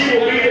 she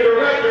will be the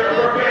director of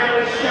her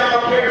family's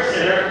child care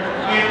center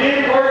and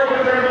then work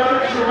with her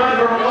mother to run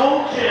her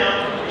own gym,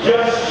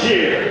 Jus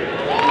Cheer.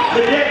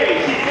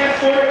 Today, she's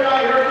escorted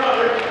by her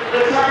mother,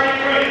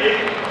 Latanya Randy,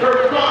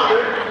 her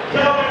father,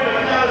 Kelvin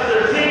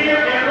McAllister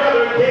Sr., and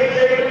brother,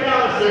 KJ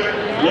McAllister.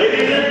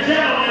 Ladies and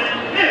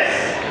gentlemen, Miss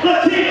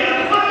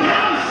Latanya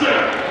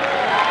McAllister.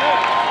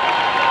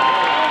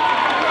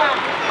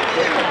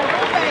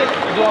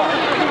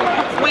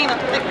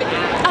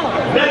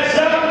 Next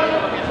up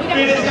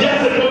is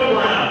Jessica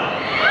Brown.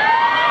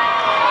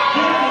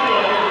 Jessica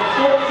is a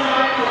short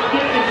time for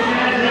fitness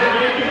manager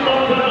in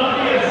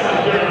Columbia,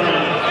 South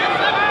Carolina.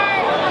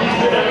 She's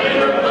been a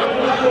member of the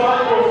Blue Squad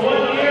for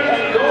 1 year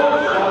and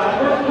Gold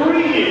Squad for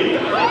 3 years.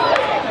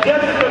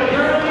 Jessica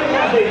currently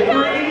has a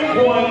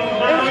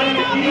 3.9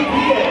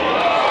 GPA.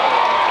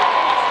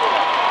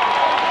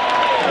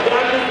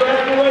 After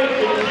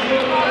graduation, she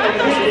will be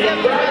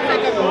attending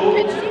graduate school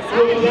to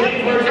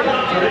obtain her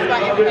doctorate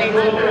of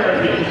physical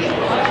therapy.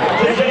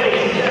 Today,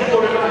 she's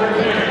escorted by her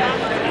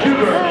parents,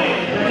 Huber,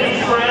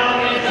 Denise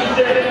Brown, and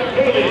sister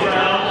Haley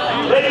Brown.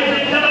 Ladies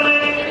and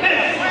gentlemen,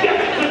 Miss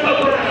Jessica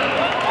Brown.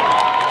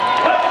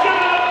 Let's give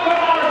it up for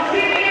our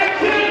senior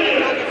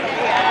cheerleader.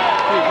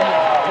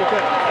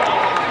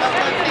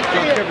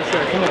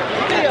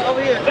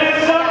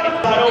 Next up,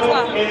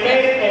 and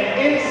made an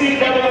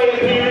NCAA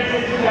appearance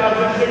in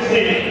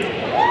 2016.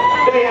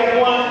 They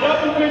have won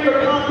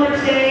double-figure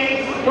conference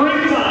games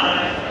 3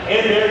 times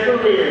in their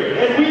career.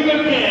 And we begin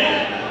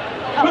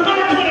with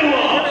number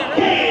 21,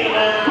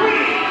 Caitlin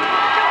Green.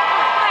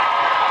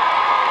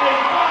 A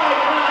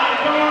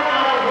 5'9" guard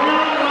out of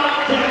Round Rock,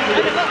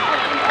 Texas.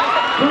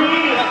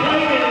 Green has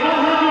played in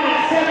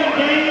 107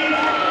 games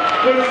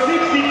with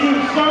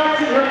 62 starts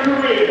in her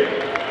career.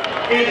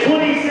 In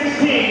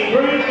 2016,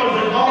 Green was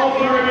an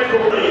all-tournament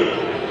for league.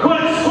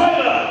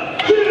 Consuela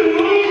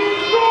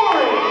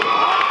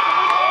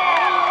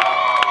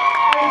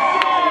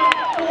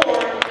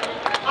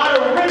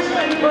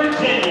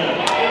Virginia.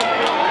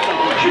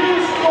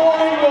 Jus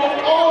Cheer will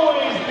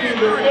always be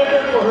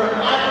remembered for her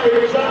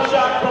accurate jump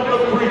shot from the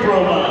free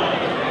throw line.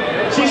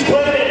 She's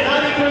played in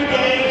 93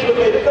 games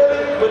with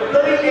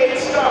 38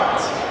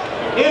 starts.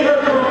 In her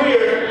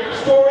career,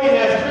 Story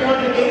has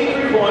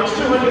 383 points,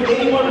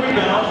 281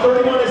 rebounds,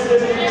 31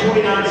 assists, and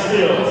 29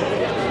 steals.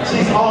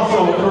 She's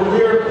also a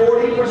career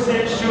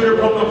 40% shooter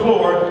from the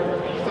floor,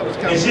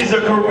 and she's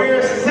a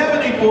career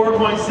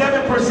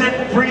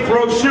 74.7% free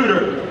throw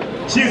shooter.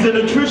 She's a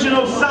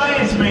nutritional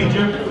science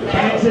major,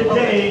 and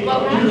today,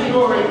 Jus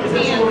Cheer is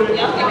escorted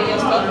to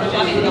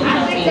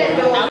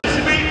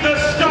meet the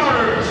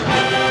starters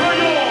for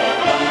your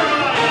North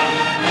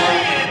Carolina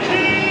A&T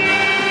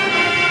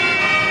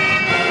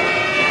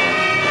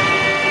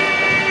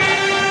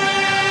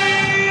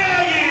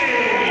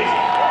Aggies.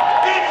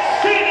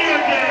 It's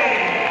senior day.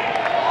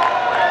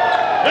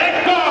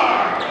 At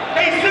guard,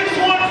 a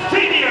 6'1"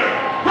 senior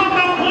from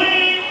the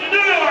Queens,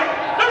 New York,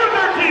 number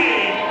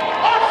 13,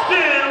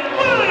 Austin.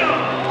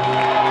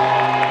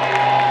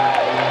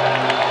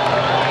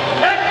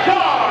 At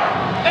guard,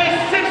 a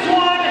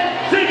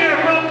 6'1" senior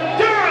from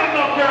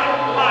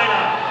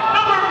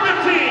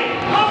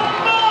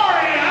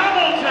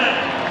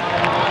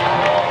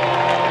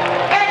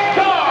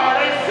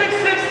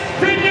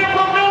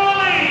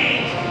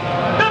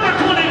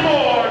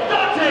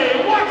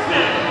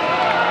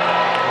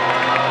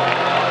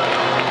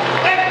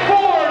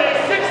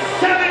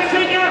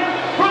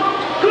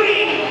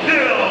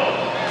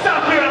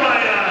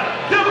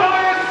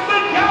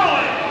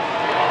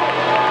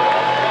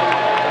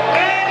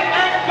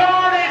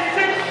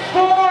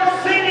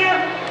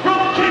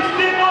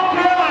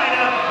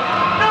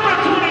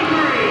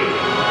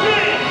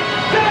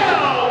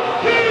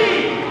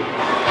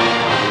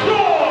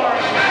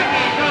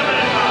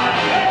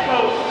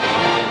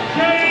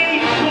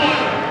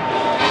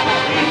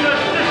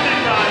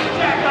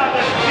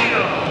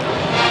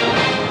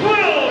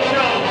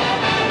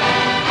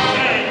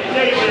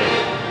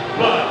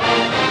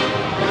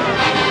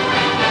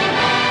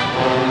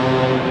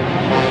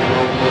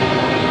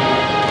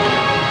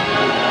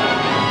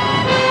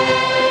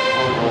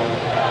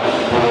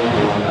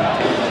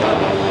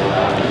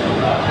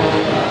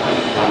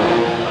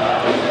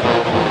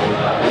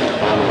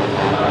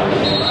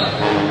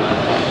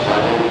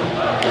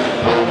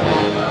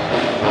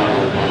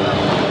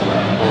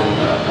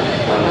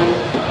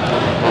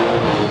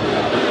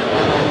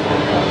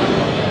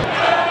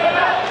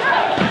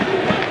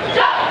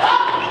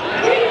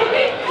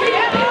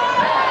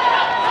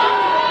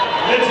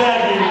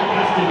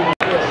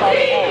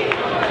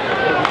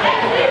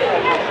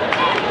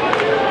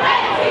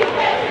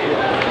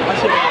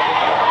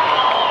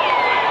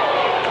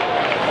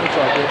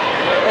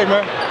Hey,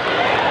 man.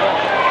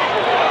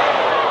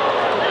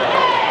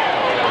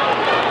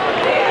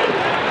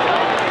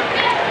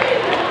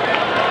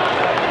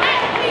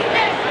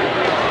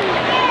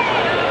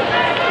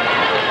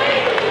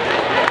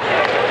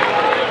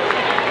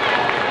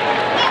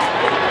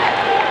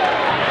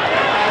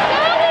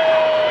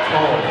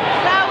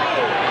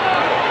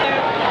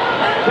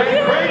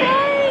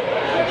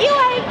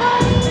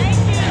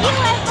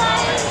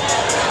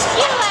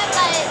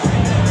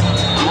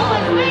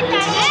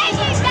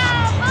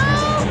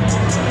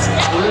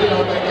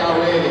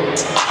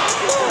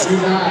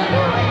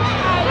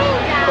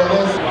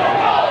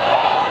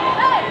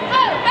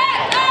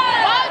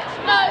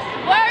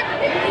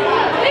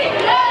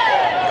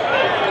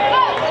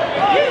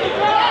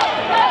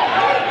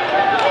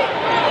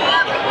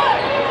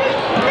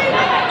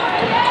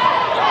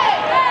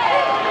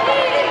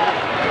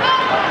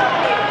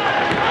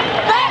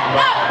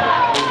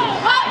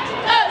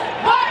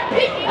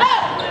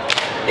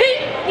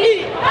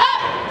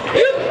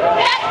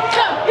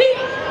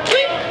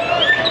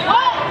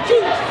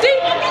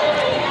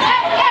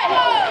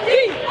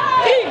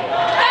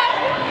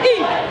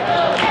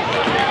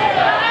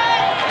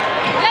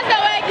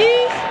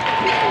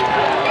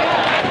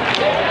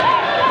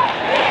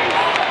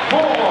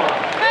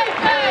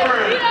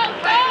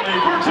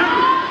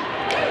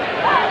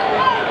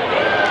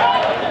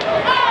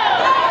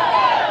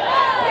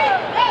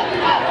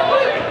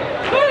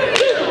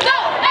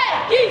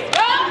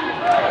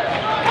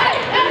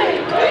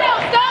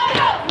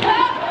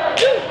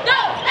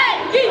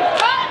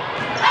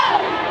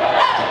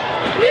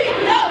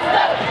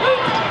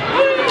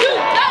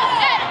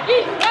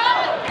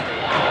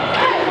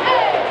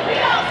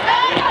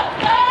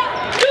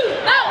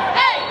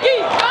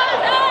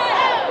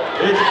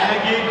 It's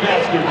Aggie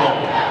basketball.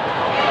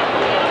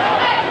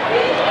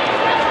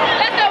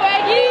 Let's go,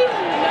 Aggies.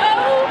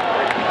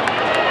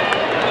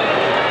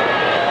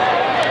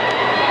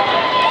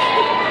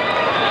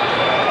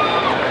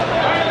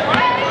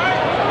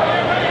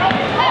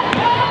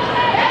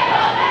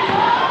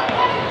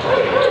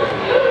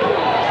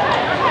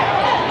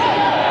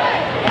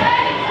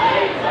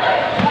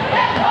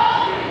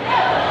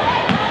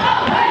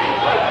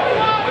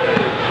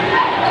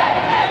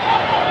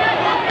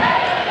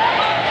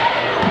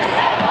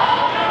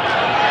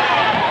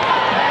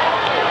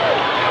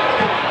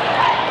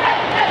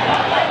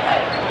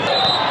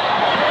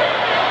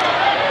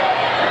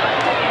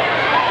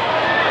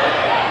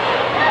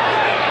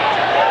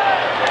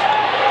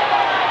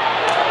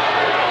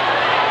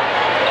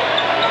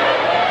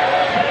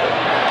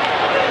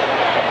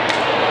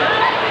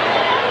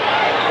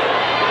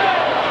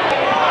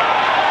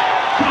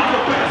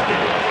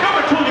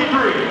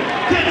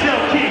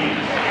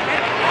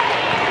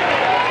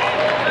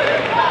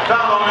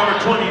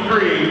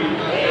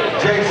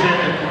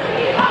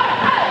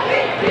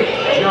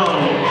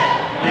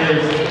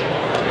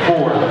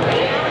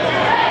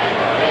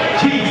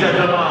 At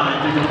the line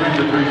to complete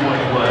the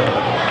three-point play.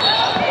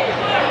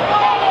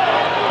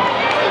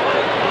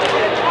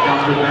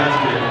 Counter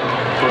basket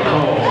for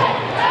Cole.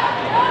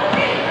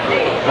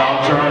 Foul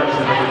charge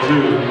to number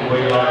 2,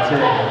 Wade Latte,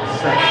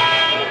 second.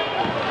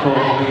 Cole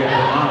will be at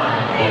the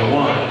line for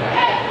 1.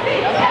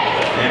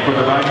 And for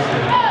the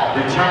Bison,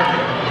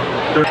 returning.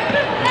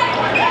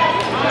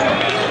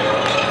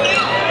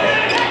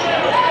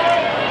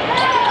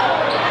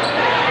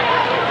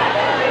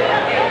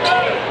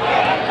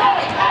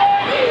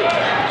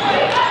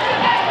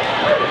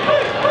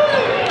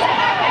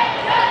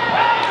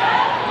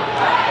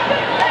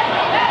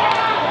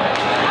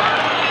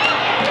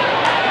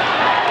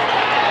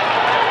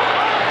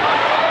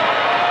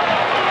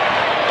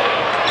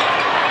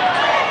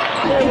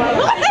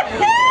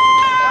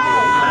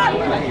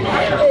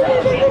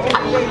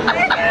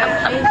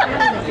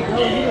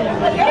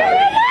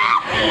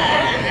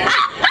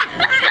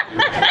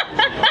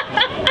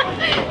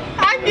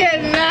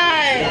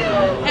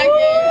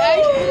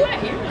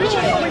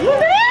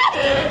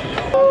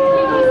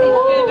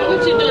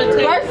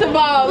 First of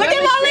all, look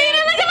at my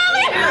leader, look at my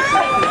leader.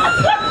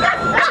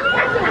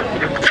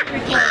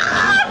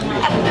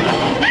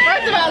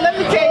 First of all, let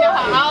me tell y'all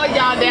how all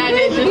y'all down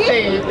there just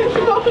said.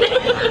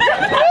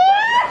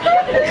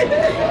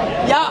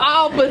 Y'all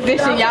all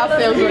position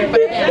yourselves with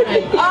that.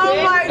 Oh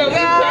my God.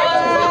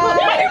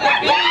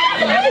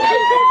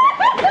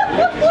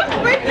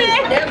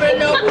 Never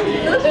know.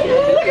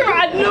 Look at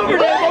my number.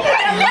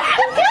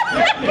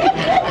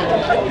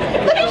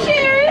 Look at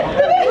Sharon.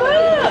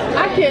 I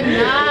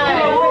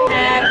cannot.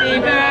 Happy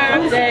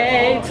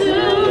birthday to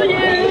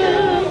you.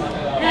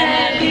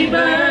 Happy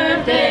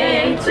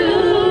birthday to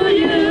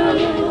you.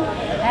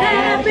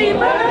 Happy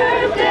birthday.